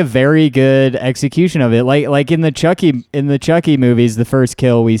like a very good execution of it. Like in the Chucky movies, the first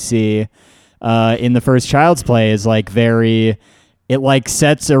kill we see in the first Child's Play is like it like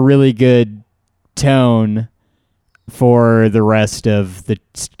sets a really good tone for the rest of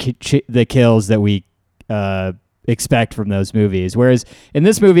the kills that we expect from those movies. Whereas in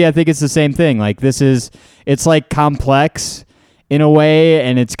this movie, I think it's the same thing. Like it's like complex in a way,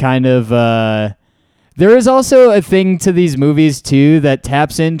 and it's kind of there is also a thing to these movies too that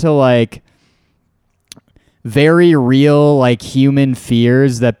taps into like very real like human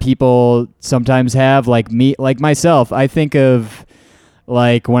fears that people sometimes have, like myself. I think of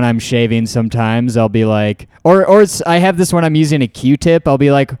like when I'm shaving sometimes I'll be like, or I have this when I'm using a Q-tip. I'll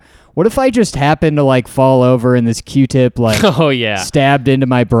be like, what if I just happen to like fall over and this Q-tip like stabbed into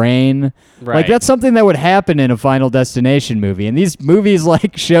my brain? Right. Like that's something that would happen in a Final Destination movie. And these movies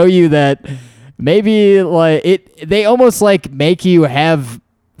like show you that maybe like they almost like make you have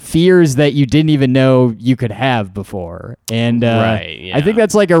fears that you didn't even know you could have before. And I think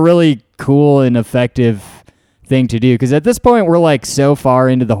that's like a really cool and effective thing to do, because at this point we're like so far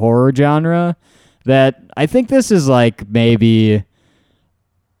into the horror genre that I think this is like maybe,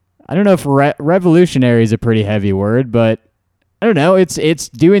 I don't know if revolutionary is a pretty heavy word, but I don't know, it's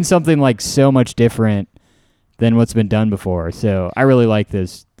doing something like so much different than what's been done before. So I really like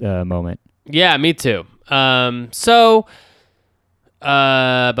this moment. Yeah, me too. His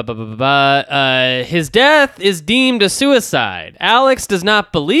death is deemed a suicide. Alex does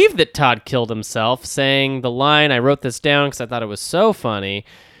not believe that Todd killed himself, saying the line, I wrote this down because I thought it was so funny.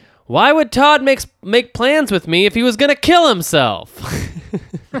 Why would Todd make plans with me if he was going to kill himself?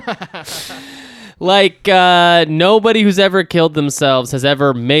 Like, nobody who's ever killed themselves has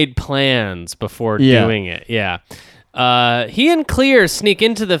ever made plans before doing it. Yeah. He and Clear sneak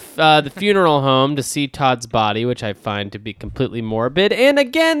into the funeral home to see Todd's body, which I find to be completely morbid. And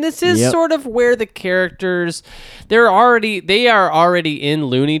again, this is sort of where the characters they are already in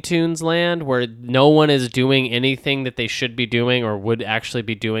Looney Tunes land, where no one is doing anything that they should be doing or would actually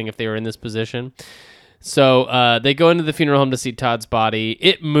be doing if they were in this position. So they go into the funeral home to see Todd's body.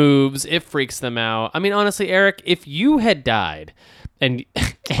 It moves. It freaks them out. I mean, honestly, Eric, if you had died and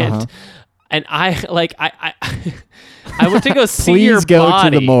I went to go see your body. Please go to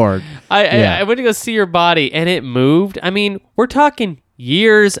the morgue. I went to go see your body, and it moved. I mean, we're talking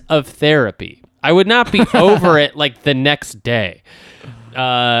years of therapy. I would not be over it like the next day.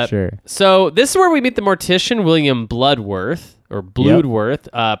 Sure. So this is where we meet the mortician, William Bloodworth,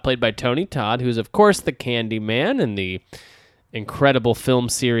 played by Tony Todd, who's, of course, the Candyman in the incredible film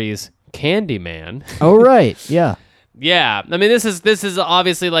series Candyman. Oh, right. Yeah. Yeah, I mean, this is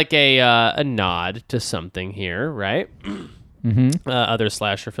obviously like a nod to something here, right? Mm-hmm. Other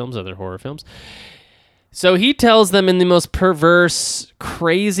slasher films, other horror films. So he tells them in the most perverse,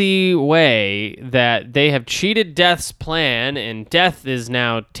 crazy way that they have cheated Death's plan, and Death is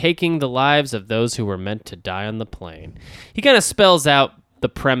now taking the lives of those who were meant to die on the plane. He kind of spells out the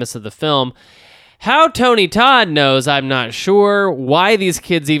premise of the film. How Tony Todd knows, I'm not sure. Why these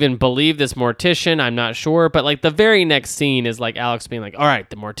kids even believe this mortician, I'm not sure. But like the very next scene is like Alex being like, all right,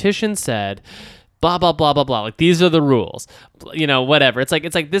 the mortician said, blah, blah, blah, blah, blah. Like these are the rules, whatever. It's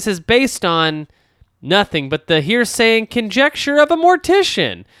like this is based on nothing but the hearsay and conjecture of a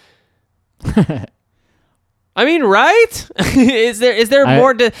mortician. I mean, right? Is there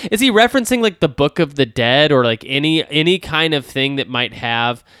more to, is he referencing like the Book of the Dead or like any kind of thing that might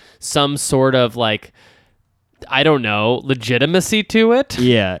have some sort of like, I don't know, legitimacy to it?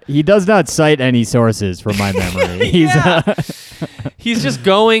 Yeah, he does not cite any sources from my memory. He's just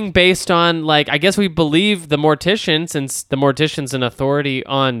going based on like, I guess we believe the mortician since the mortician's an authority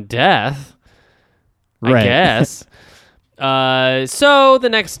on death. Right. I guess. So the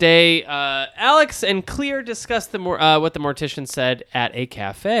next day, Alex and Clear discuss what the mortician said at a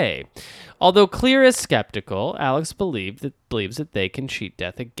cafe. Although Clear is skeptical, Alex believes that they can cheat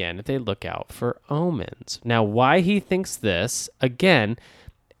Death again if they look out for omens. Now, why he thinks this, again,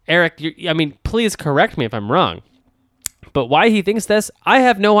 Eric, please correct me if I'm wrong, but why he thinks this, I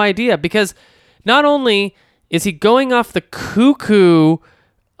have no idea, because not only is he going off the cuckoo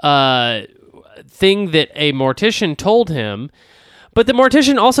thing that a mortician told him, but the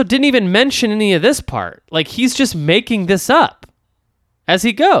mortician also didn't even mention any of this part. Like, he's just making this up as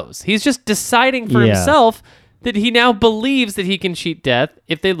he goes. He's just deciding for himself that he now believes that he can cheat Death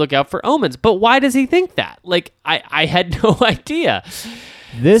if they look out for omens. But why does he think that? Like, I had no idea.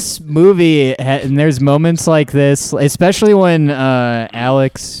 This movie, and there's moments like this, especially when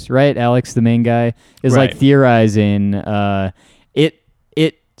Alex, the main guy, is like theorizing.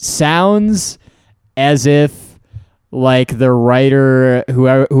 It sounds as if like the writer,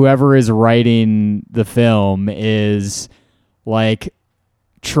 whoever is writing the film, is like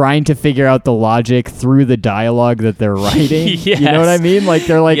trying to figure out the logic through the dialogue that they're writing. Yes. You know what I mean? Like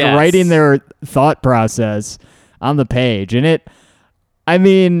they're like Yes. writing their thought process on the page. And I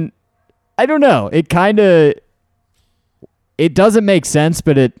don't know. It doesn't make sense,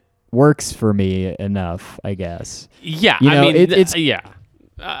 but it works for me enough, I guess. Yeah, You know, I mean, it's yeah.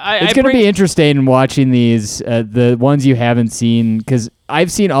 It's going to be interesting watching these, the ones you haven't seen, because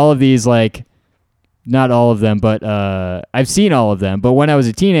I've seen all of these, like, not all of them, but I've seen all of them. But when I was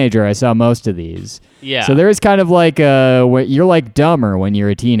a teenager, I saw most of these. Yeah. So there is kind of like you're like dumber when you're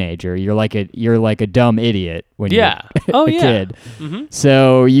a teenager. You're like a dumb idiot when you're Oh, a yeah. kid. Mm-hmm.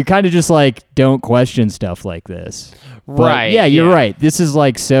 So you kind of just like don't question stuff like this. But, Right, yeah, you're yeah. right. This is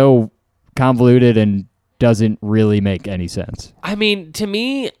like so convoluted and doesn't really make any sense. I mean, to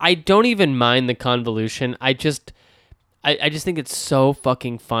me, I don't even mind the convolution. I just think it's so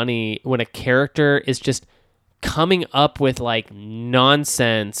fucking funny when a character is just coming up with like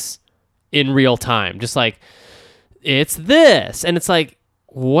nonsense in real time. Just like, it's this. And it's like,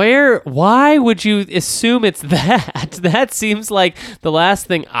 why would you assume it's that? That seems like the last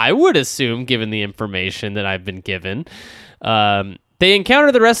thing I would assume given the information that I've been given. They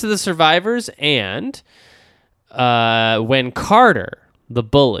encounter the rest of the survivors, and when Carter, the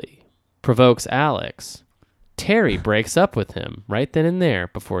bully, provokes Alex, Terry breaks up with him right then and there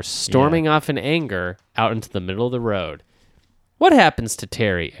before storming off in anger out into the middle of the road. What happens to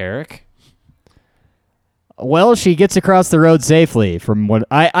Terry, Eric? Well, she gets across the road safely. From what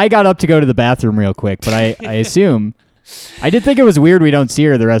I got up to go to the bathroom real quick, but I assume I did think it was weird we don't see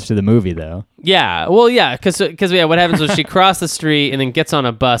her the rest of the movie though. Yeah, well, yeah, because what happens is she crossed the street and then gets on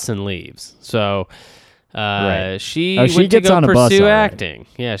a bus and leaves. So Right. she Oh, she went to gets go on a bus, pursue all right. acting.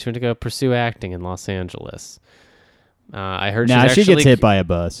 Yeah, she went to go pursue acting in Los Angeles. I heard Nah, she's she actually, gets hit by a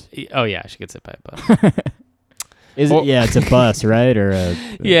bus. Oh yeah, she gets hit by a bus. Is Well- it? Yeah, it's a bus, right? Or a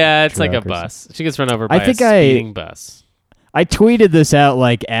Yeah, it's like a truck or bus. She gets run over by I think a speeding bus. I tweeted this out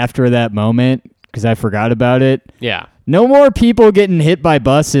like after that moment because I forgot about it. Yeah. No more people getting hit by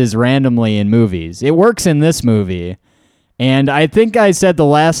buses randomly in movies. It works in this movie. And I think I said the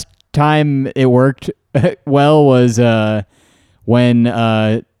last time it worked well was when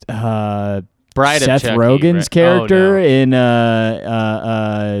Bride of Seth Chucky, Rogen's right? character Oh,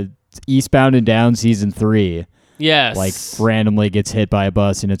 no. in Eastbound and Down season 3 Yes. like randomly gets hit by a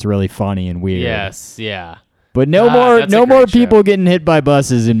bus and it's really funny and weird. Yes, yeah. But no that's a more great show. people getting hit by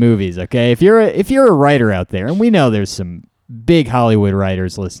buses in movies, okay? If you're a writer out there, and we know there's some big Hollywood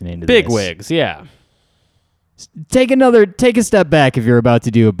writers listening to Big this. wigs, yeah. Take a step back if you're about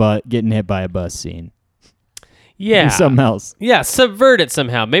to do a getting hit by a bus scene. Yeah. Do something else. Yeah, subvert it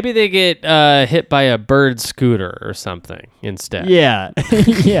somehow. Maybe they get hit by a bird scooter or something instead. Yeah.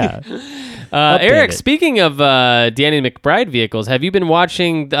 Yeah. Eric, it. speaking of Danny McBride vehicles, have you been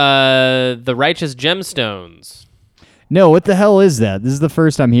watching The Righteous Gemstones? No, what the hell is that? This is the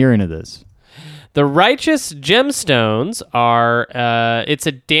first I'm hearing of this. The Righteous Gemstones are it's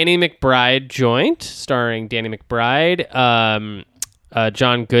a Danny McBride joint starring Danny McBride,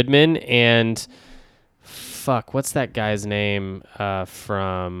 John Goodman, and what's that guy's name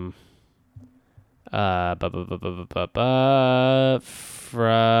from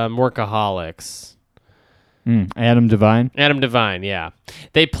Workaholics? Adam Devine. Adam Devine, yeah.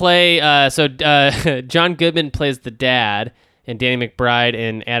 They play, John Goodman plays the dad, and Danny McBride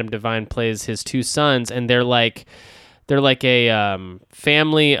and Adam Devine plays his two sons, and they're like a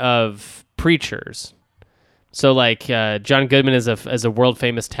family of preachers. So like John Goodman is a world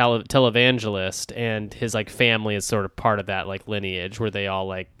famous televangelist, and his like family is sort of part of that like lineage where they all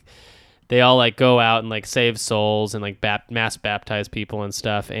go out and like save souls and like mass baptize people and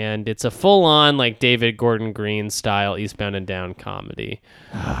stuff. And it's a full on like David Gordon Green style Eastbound and Down comedy.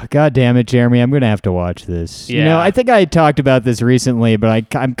 God damn it, Jeremy! I'm gonna have to watch this. You know, Yeah. I think I talked about this recently,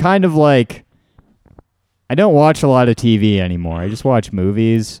 but I'm kind of like, I don't watch a lot of TV anymore. I just watch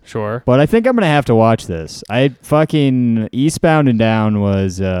movies. Sure. But I think I'm gonna have to watch this. Fucking Eastbound and Down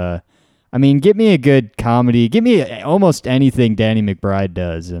was. I mean, give me a good comedy. Give me almost anything Danny McBride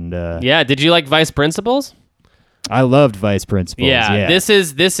does, and Yeah. Did you like Vice Principals? I loved Vice Principals. Yeah, This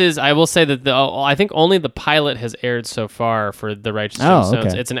is. I will say that I think only the pilot has aired so far for The Righteous Gemstones.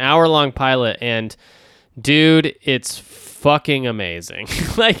 okay. It's an hour-long pilot, and dude, it's fucking amazing.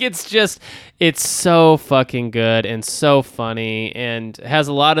 Like it's so fucking good and so funny, and has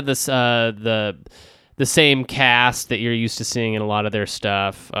a lot of this the same cast that you're used to seeing in a lot of their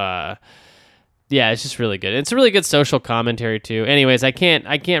stuff. Yeah, it's just really good. It's a really good social commentary too. Anyways, I can't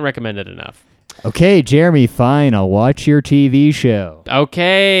recommend it enough. Okay, Jeremy, fine. I'll watch your TV show.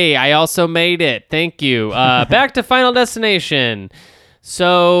 Okay, I also made it. Thank you. Back to Final Destination.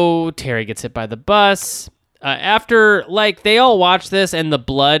 So Terry gets hit by the bus. After, like, they all watch this and the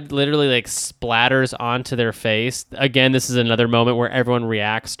blood literally, like, splatters onto their face. Again, this is another moment where everyone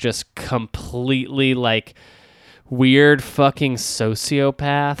reacts just completely, like, weird fucking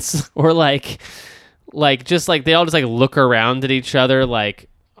sociopaths. Or, like, just, like, they all just, like, look around at each other like,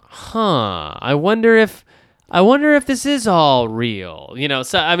 I wonder if this is all real, you know?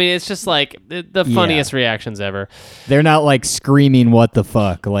 So, I mean, it's just like the funniest reactions ever. They're not like screaming, "What the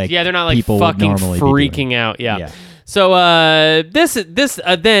fuck?" Like, yeah, they're not like people would fucking normally be freaking doing. out. Yeah. Yeah. So,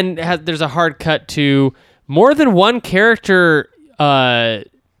 there's a hard cut to more than one character, like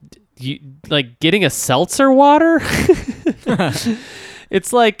getting a seltzer water.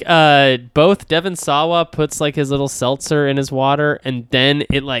 It's like both Devon Sawa puts like his little seltzer in his water, and then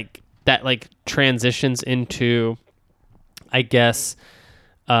it like that like transitions into, I guess,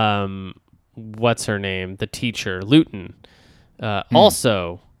 what's her name? The teacher, Luton,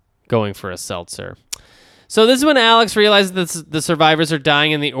 also going for a seltzer. So this is when Alex realizes that the survivors are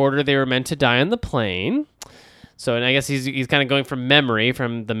dying in the order they were meant to die on the plane. So, and I guess he's kind of going from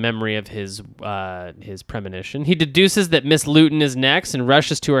the memory of his premonition. He deduces that Miss Luton is next and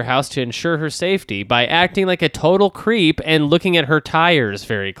rushes to her house to ensure her safety by acting like a total creep and looking at her tires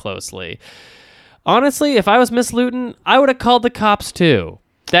very closely. Honestly, if I was Miss Luton, I would have called the cops too.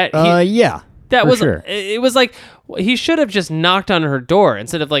 That was sure. It was like he should have just knocked on her door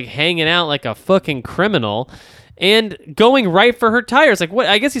instead of like hanging out like a fucking criminal and going right for her tires. Like, what?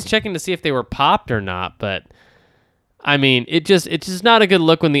 I guess he's checking to see if they were popped or not, but. I mean, it's just not a good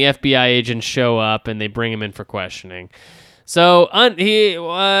look when the FBI agents show up and they bring him in for questioning. So,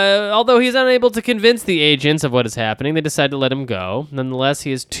 although he's unable to convince the agents of what is happening, they decide to let him go. Nonetheless,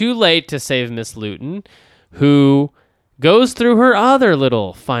 he is too late to save Miss Luton, who goes through her other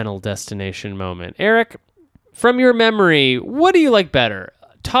little final destination moment. Eric, from your memory, what do you like better,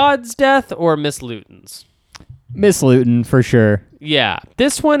 Todd's death or Miss Luton's? Miss Luton for sure. Yeah,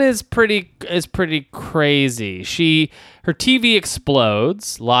 this one is pretty crazy. Her TV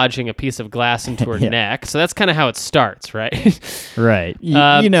explodes, lodging a piece of glass into her neck. So that's kind of how it starts, right? Right.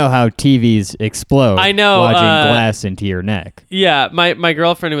 You know how TVs explode. I know, lodging glass into your neck. Yeah, my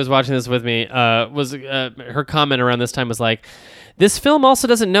girlfriend who was watching this with me her comment around this time was like, "This film also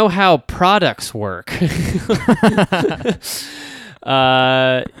doesn't know how products work."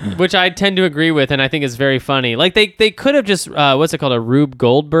 Which I tend to agree with, and I think is very funny. Like they could have just what's it called, a Rube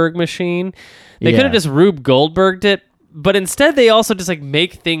Goldberg machine. They could have just Rube Goldberged it, but instead they also just like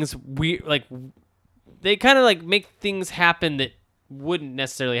make things weird. Like they kind of like make things happen that wouldn't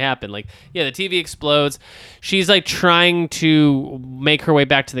necessarily happen. Like, yeah, the TV explodes. She's like trying to make her way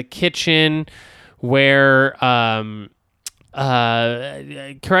back to the kitchen, where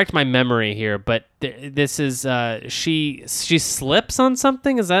correct my memory here, but this is she slips on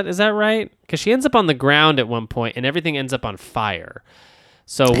something. Is that right? Because she ends up on the ground at one point, and everything ends up on fire.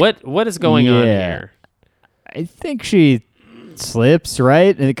 So what is going on here? I think she slips,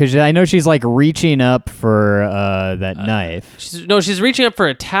 right? Because I know she's like reaching up for that knife. She's reaching up for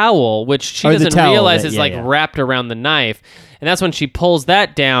a towel, which she doesn't realize is wrapped around the knife. And that's when she pulls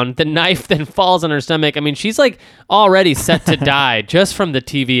that down. The knife then falls on her stomach. I mean, she's like already set to die just from the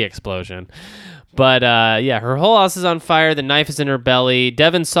TV explosion. But her whole house is on fire. The knife is in her belly.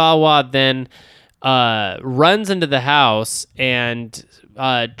 Devon Sawa then runs into the house and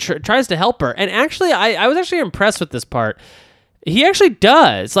tries to help her. And actually, I was actually impressed with this part. He actually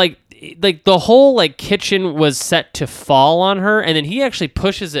does. Like the whole like kitchen was set to fall on her, and then he actually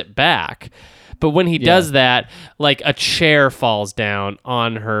pushes it back. But when he does that, like a chair falls down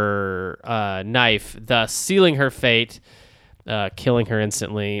on her knife, thus sealing her fate, killing her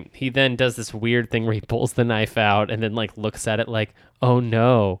instantly. He then does this weird thing where he pulls the knife out and then like looks at it like, "Oh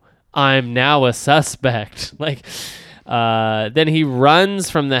no, I'm now a suspect." Like, then he runs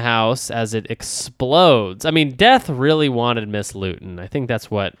from the house as it explodes. I mean, death really wanted Miss Luton. I think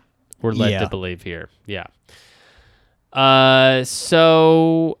that's what we're led to believe here. Yeah.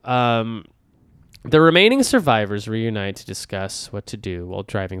 The remaining survivors reunite to discuss what to do while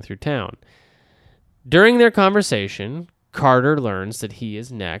driving through town. During their conversation, Carter learns that he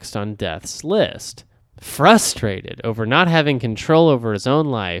is next on Death's list. Frustrated over not having control over his own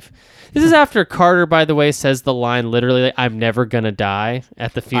life. This is after Carter, by the way, says the line literally, "I'm never gonna die"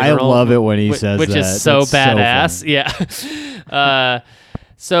 at the funeral. I love it when he says that. Which is so badass. So yeah.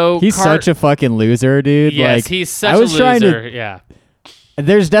 So he's such a fucking loser, dude. Yes, like, he's such a loser. Yeah.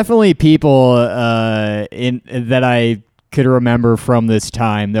 There's definitely people that I could remember from this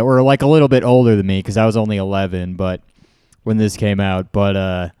time that were like a little bit older than me, because I was only 11, but when this came out,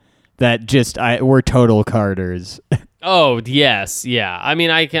 but that just we're total Carters. Oh yes, yeah. I mean,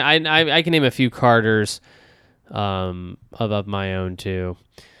 I can name a few Carters, of my own too.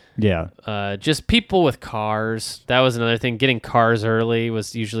 Yeah. Just people with cars. That was another thing. Getting cars early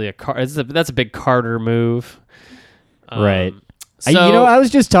was usually that's a big Carter move. Right. So, I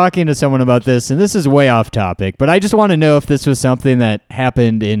was just talking to someone about this, and this is way off topic, but I just want to know if this was something that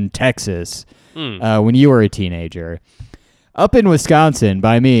happened in Texas when you were a teenager. Up in Wisconsin,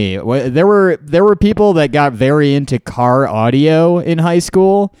 by me, there were people that got very into car audio in high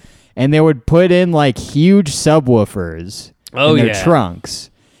school, and they would put in like huge subwoofers in their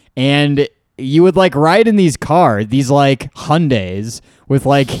trunks, and you would like ride in these cars, these like Hyundais with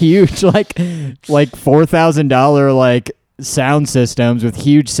like huge like $4,000 like sound systems with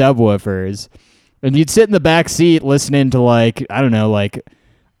huge subwoofers, and you'd sit in the back seat listening to like, I don't know, like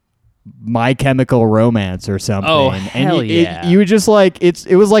My Chemical Romance or something. Oh, hell and yeah. you would just like,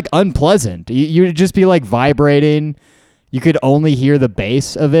 it was like unpleasant. You would just be like vibrating. You could only hear the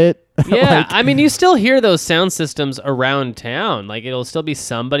bass of it. Yeah, I mean, you still hear those sound systems around town. Like, it'll still be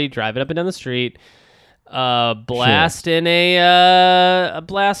somebody driving up and down the street, blasting a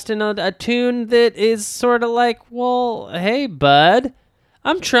tune that is sort of like, well, hey, bud,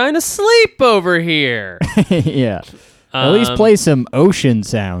 I'm trying to sleep over here. Yeah. At least play some ocean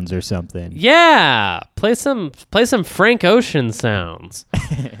sounds or something. Yeah, play some Frank Ocean sounds.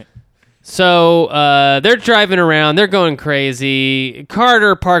 So they're driving around. They're going crazy.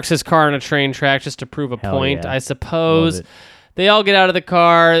 Carter parks his car on a train track just to prove a point, yeah. I suppose. They all get out of the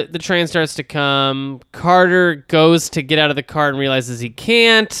car. The train starts to come. Carter goes to get out of the car and realizes he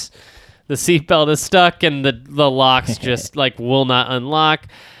can't. The seatbelt is stuck and the locks just like will not unlock.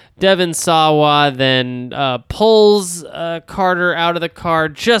 Devin Sawa then pulls Carter out of the car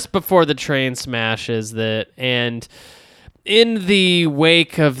just before the train smashes it. And in the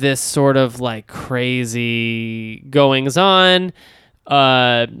wake of this sort of like crazy goings on,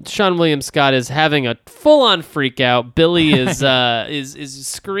 Sean William Scott is having a full-on freak out. Billy is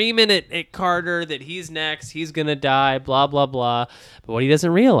screaming at Carter that he's next, he's gonna die, blah blah blah. But what he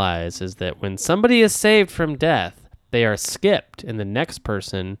doesn't realize is that when somebody is saved from death, they are skipped, and the next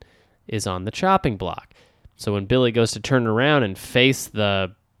person is on the chopping block. So when Billy goes to turn around and face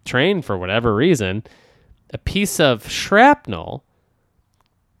the train for whatever reason, a piece of shrapnel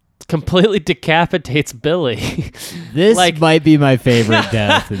completely decapitates Billy. This might be my favorite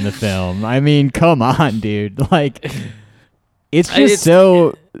death in the film. I mean, come on, dude. Like, it's just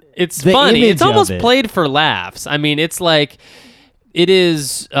It's funny. It's almost played for laughs. I mean, it's like, it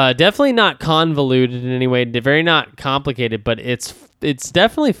is definitely not convoluted in any way, very not complicated, but it's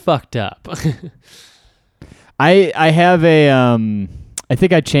definitely fucked up. I have a I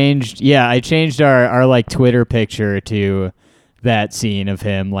think I changed our like Twitter picture to that scene of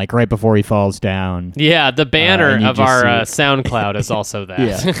him like right before he falls down. Yeah, the banner of our SoundCloud is also that.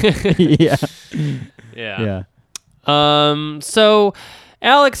 Yeah. So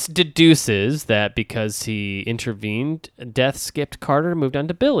Alex deduces that because he intervened, Death skipped Carter, moved on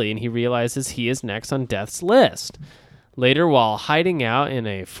to Billy, and he realizes he is next on Death's list. Later, while hiding out in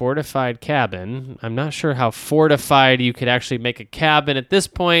a fortified cabin, I'm not sure how fortified you could actually make a cabin at this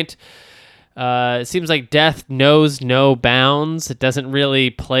point. It seems like Death knows no bounds. It doesn't really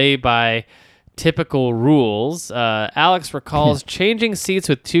play by typical rules. Alex recalls changing seats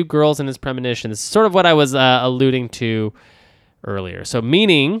with two girls in his premonition. This is sort of what I was alluding to earlier. So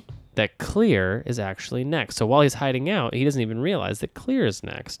meaning that Clear is actually next. So while he's hiding out, he doesn't even realize that Clear is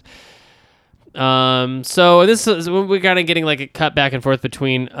next. So this is, we're kind of getting like a cut back and forth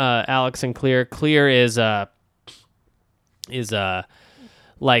between Alex and Clear. Clear is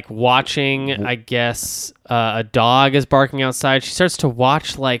like watching, I guess, a dog is barking outside. She starts to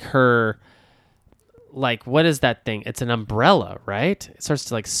watch like her, like, what is that thing? It's an umbrella, right? It starts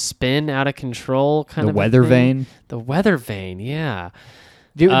to like spin out of control, kind of. The weather vane. The weather vane, yeah.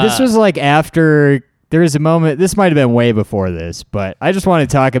 Dude, this was like after. There's a moment, this might have been way before this, but I just want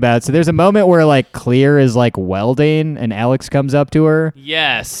to talk about it. So there's a moment where like Clear is like welding and Alex comes up to her.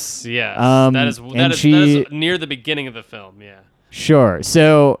 Yes. That is near the beginning of the film, yeah. Sure.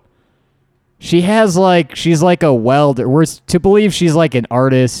 So she's like a welder. We're to believe she's like an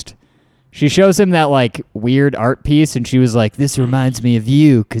artist. She shows him that like weird art piece and she was like, "This reminds me of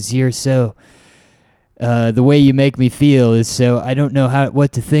you because you're so, the way you make me feel is so, I don't know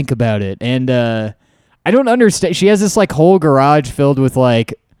what to think about it." And, I don't understand. She has this like whole garage filled with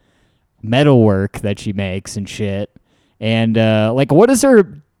like metalwork that she makes and shit. And like, what is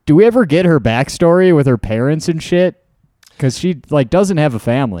her? Do we ever get her backstory with her parents and shit? Because she like doesn't have a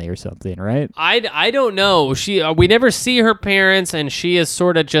family or something, right? I don't know. We never see her parents, and she is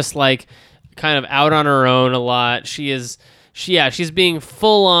sort of just like kind of out on her own a lot. She's being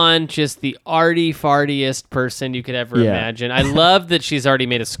full on just the arty fartiest person you could ever imagine. I love that she's already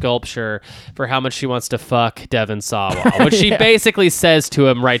made a sculpture for how much she wants to fuck Devon Sawa, which she basically says to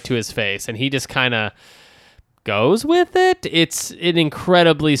him right to his face, and he just kind of goes with it. It's an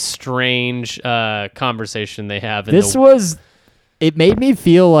incredibly strange conversation they have. It made me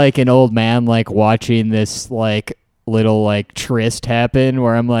feel like an old man, like watching this like little like tryst happen,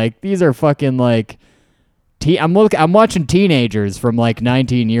 where I'm like, these are fucking like. I'm watching teenagers from like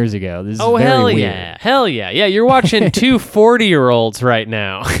 19 years ago. This is very hell weird. yeah. Hell yeah. Yeah, you're watching two 40-year-olds right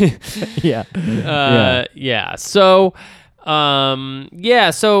now. Yeah. Yeah. So,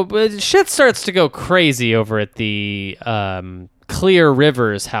 shit starts to go crazy over at the Clear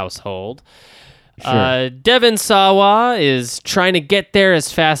Rivers household. Sure. Devon Sawa is trying to get there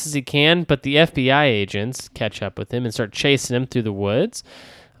as fast as he can, but the FBI agents catch up with him and start chasing him through the woods.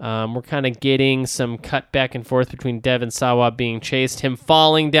 We're kind of getting some cut back and forth between Devon Sawa being chased, him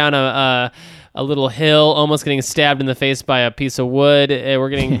falling down a little hill, almost getting stabbed in the face by a piece of wood. We're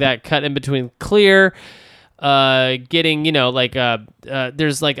getting that cut in between Clear. Getting,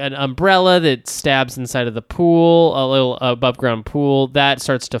 there's like an umbrella that stabs inside of the pool, a little above ground pool. That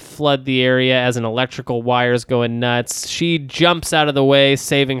starts to flood the area as an electrical wire's going nuts. She jumps out of the way,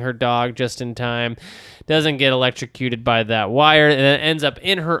 saving her dog just in time. Doesn't get electrocuted by that wire, and then ends up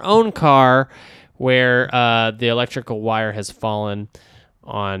in her own car where the electrical wire has fallen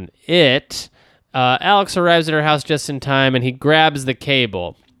on it. Alex arrives at her house just in time, and he grabs the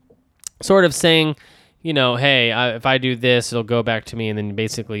cable, sort of saying, hey, if I do this, it'll go back to me, and then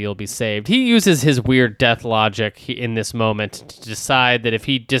basically you'll be saved. He uses his weird death logic in this moment to decide that if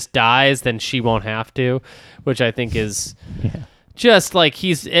he just dies, then she won't have to, which I think is... Yeah. Just like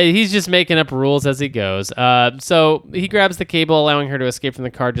he's just making up rules as he goes. So he grabs the cable, allowing her to escape from the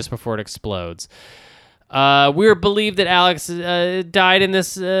car just before it explodes. We're believed that Alex died in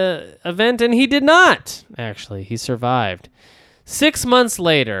this event, and he did not. Actually, he survived. 6 months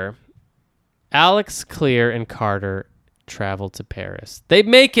later, Alex, Clear, and Carter travel to Paris. They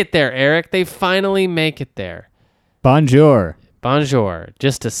make it there, Eric. They finally make it there. Bonjour.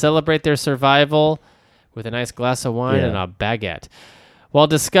 Just to celebrate their survival with a nice glass of wine and a baguette. While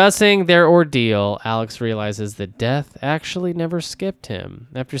discussing their ordeal, Alex realizes that death actually never skipped him.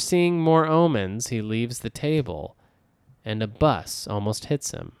 After seeing more omens, he leaves the table, and a bus almost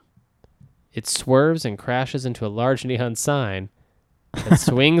hits him. It swerves and crashes into a large neon sign that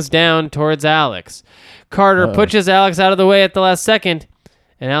swings down towards Alex. Carter pushes Alex out of the way at the last second,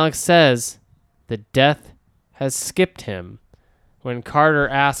 and Alex says that death has skipped him. When Carter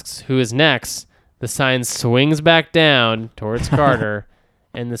asks who is next, the sign swings back down towards Carter,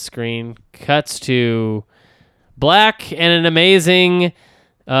 and the screen cuts to black, and an amazing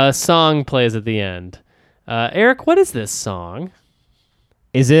song plays at the end. Eric, what is this song?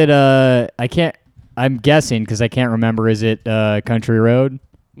 Is it, I'm guessing because I can't remember, is it Country Road?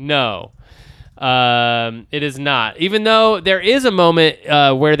 No. It is not. Even though there is a moment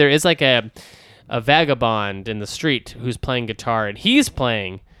where there is like a vagabond in the street who's playing guitar, and he's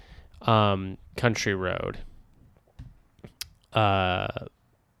playing Country Road, the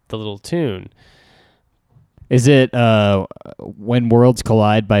little tune. Is it When Worlds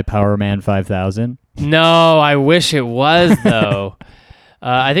Collide by Power Man 5000? No, I wish it was though.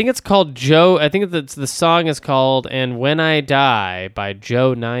 I think it's called Joe. I think the song is called "And When I Die" by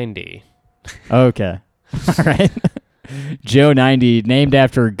Joe 90. Okay, all right. Joe 90, named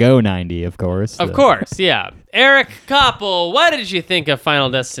after Go 90, of course. Of course, yeah. Eric Koppel, what did you think of Final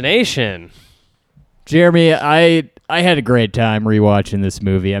Destination? Jeremy, I had a great time rewatching this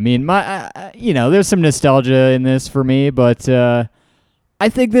movie. I mean, there's some nostalgia in this for me, but I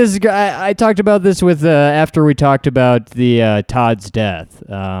think this. I talked about this with after we talked about the Todd's death.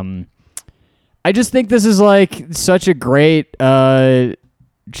 I just think this is like such a great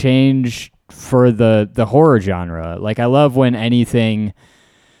change for the horror genre. Like, I love when anyone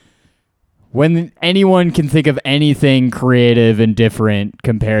can think of anything creative and different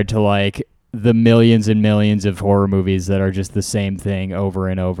compared to like the millions and millions of horror movies that are just the same thing over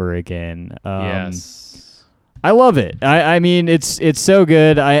and over again. Yes. I love it. I mean, it's so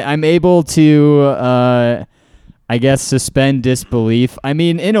good. I'm able to, I guess, suspend disbelief. I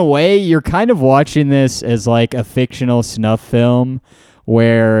mean, in a way, you're kind of watching this as like a fictional snuff film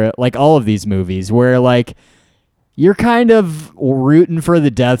where, like all of these movies, where like you're kind of rooting for the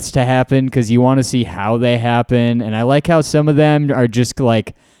deaths to happen because you want to see how they happen. And I like how some of them are just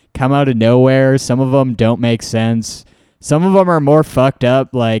like come out of nowhere. Some of them don't make sense. Some of them are more fucked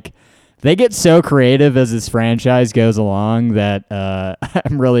up. Like, they get so creative as this franchise goes along that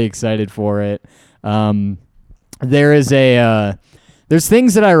I'm really excited for it. There's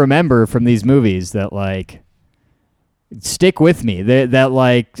things that I remember from these movies that like stick with me that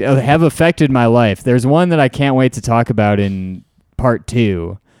like have affected my life. There's one that I can't wait to talk about in part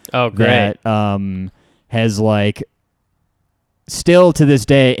 2. Oh, great. That has like still to this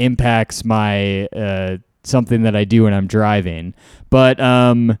day impacts my something that I do when I'm driving. But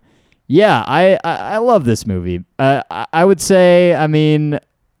yeah, I love this movie. I would say, I mean,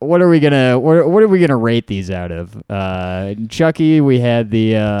 what are we gonna rate these out of? Chucky, we had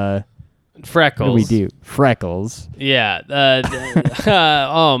the Freckles. What do we do? Freckles. Yeah.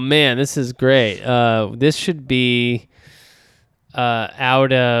 Oh man, this is great. This should be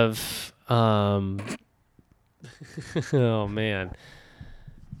out of oh man.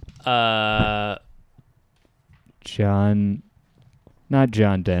 Not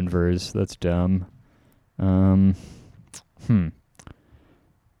John Denver's. That's dumb.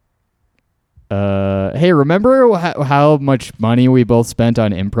 Hey, remember how much money we both spent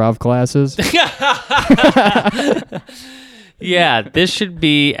on improv classes? Yeah, this should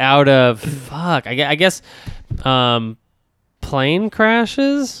be out of fuck. I guess plane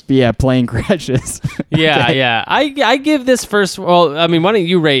crashes. Yeah, plane crashes. Yeah, Okay. yeah. I give this first. Well, I mean, why don't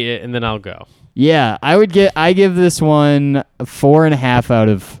you rate it and then I'll go. Yeah, I give this one 4.5 out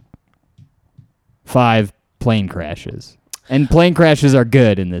of 5 plane crashes. And plane crashes are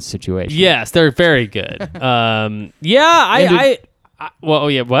good in this situation. Yes, they're very good. Yeah, well, oh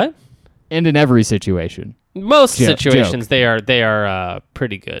yeah, what? And in every situation. Most Joke. situations they are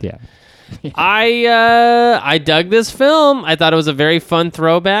pretty good. Yeah. I dug this film. I thought it was a very fun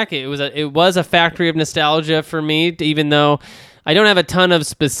throwback. It was a factory of nostalgia for me, even though I don't have a ton of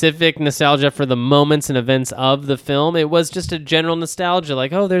specific nostalgia for the moments and events of the film. It was just a general nostalgia,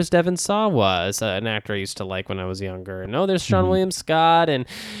 like, oh, there's Devon Sawa, an actor I used to like when I was younger. And oh, there's Sean William Scott, and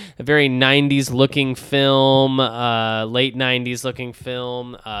a very 90s looking film, late 90s looking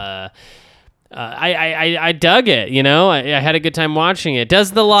film. I dug it, you know. I had a good time watching it.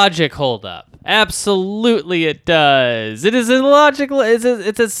 Does the logic hold up? Absolutely, it does. It is illogical.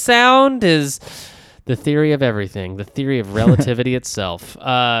 It's as sound as the theory of everything, the theory of relativity itself.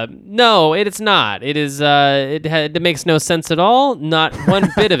 No, it's not. It is. It makes no sense at all. Not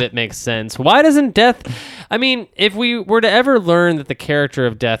one bit of it makes sense. Why doesn't Death? I mean, if we were to ever learn that the character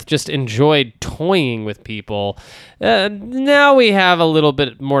of Death just enjoyed toying with people, now we have a little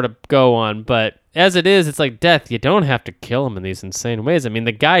bit more to go on. But as it is, it's like, Death, you don't have to kill him in these insane ways. I mean,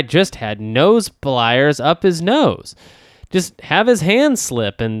 the guy just had nose pliers up his nose. Just have his hand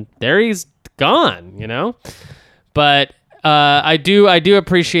slip, and there he's gone, you know. But I do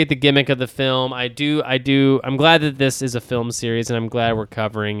appreciate the gimmick of the film. I'm glad that this is a film series, and I'm glad we're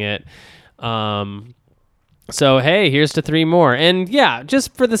covering it. So hey, here's to 3 more. And yeah,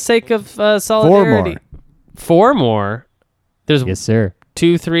 just for the sake of solidarity, 4 more. There's Yes, sir.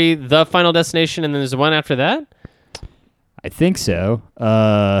 2, 3, The Final Destination, and then there's one after that. I think so.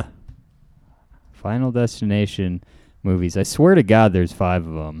 Final Destination movies. I swear to God, there's 5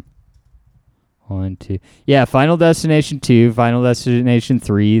 of them. 1, 2. Yeah, Final Destination 2, Final Destination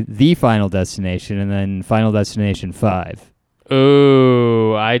 3, The Final Destination, and then Final Destination 5.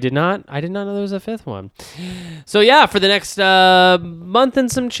 Oh, I did not know there was a 5th one. So yeah, for the next month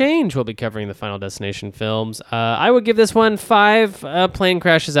and some change, we'll be covering the Final Destination films. I would give this one 5 plane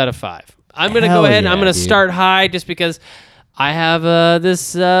crashes out of 5. I'm gonna go ahead and I'm gonna start high just because I have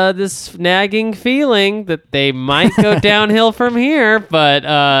this nagging feeling that they might go downhill from here,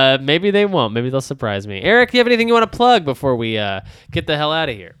 but maybe they won't. Maybe they'll surprise me. Eric, do you have anything you want to plug before we get the hell out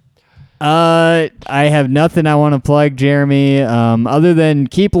of here? I have nothing I want to plug, Jeremy. Other than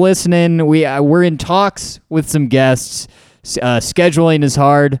keep listening. We're in talks with some guests. Scheduling is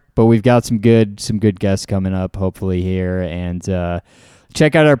hard, but we've got some good guests coming up, hopefully here. And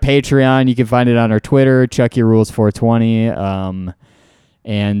check out our Patreon. You can find it on our Twitter, Chucky Rules 420.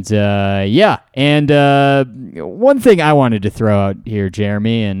 One thing I wanted to throw out here,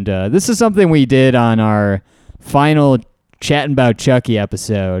 Jeremy, and this is something we did on our final Chatting About Chucky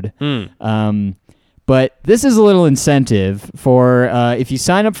episode. But this is a little incentive for if you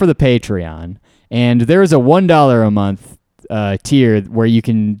sign up for the Patreon, and there is a $1 a month tier where you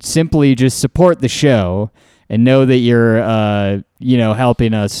can simply just support the show and know that you're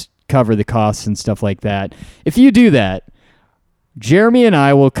helping us cover the costs and stuff like that. If you do that, Jeremy and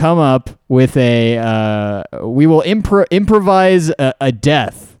I will come up with we will improvise a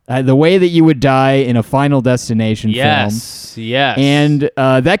death, the way that you would die in a Final Destination film. Yes. And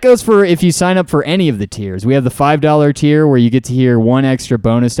that goes for if you sign up for any of the tiers. We have the $5 tier where you get to hear one extra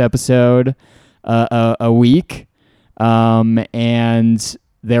bonus episode a week. And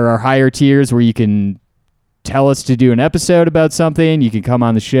there are higher tiers where you can tell us to do an episode about something. You can come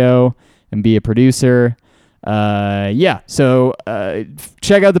on the show and be a producer. So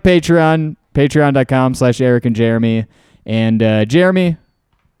check out the Patreon, patreon.com/Eric and Jeremy. And Jeremy,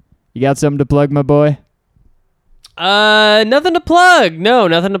 you got something to plug, my boy? Nothing to plug. No,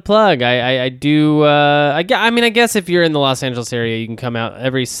 nothing to plug. I do. I guess if you're in the Los Angeles area, you can come out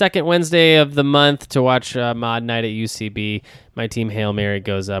every second Wednesday of the month to watch Mod Night at UCB. My team Hail Mary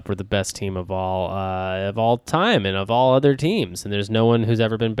goes up. We're the best team of all time and of all other teams. And there's no one who's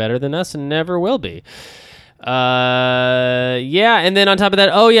ever been better than us and never will be. And then on top of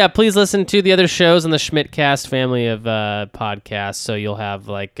that, please listen to the other shows on the Schmidtcast family of podcasts. So you'll have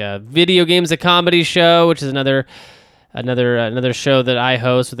like Video Games, a comedy show, which is another show that I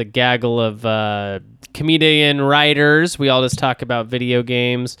host with a gaggle of comedian writers. We all just talk about video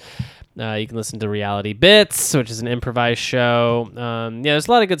games. You can listen to Reality Bits, which is an improvised show. There's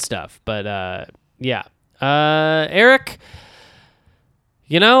a lot of good stuff. But Eric,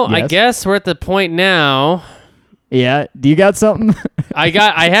 Yes? I guess we're at the point now. Yeah. Do you got something?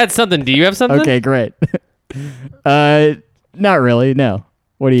 I had something. Do you have something? Okay, great. Not really. No.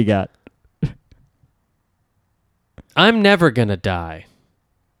 What do you got? I'm never gonna die.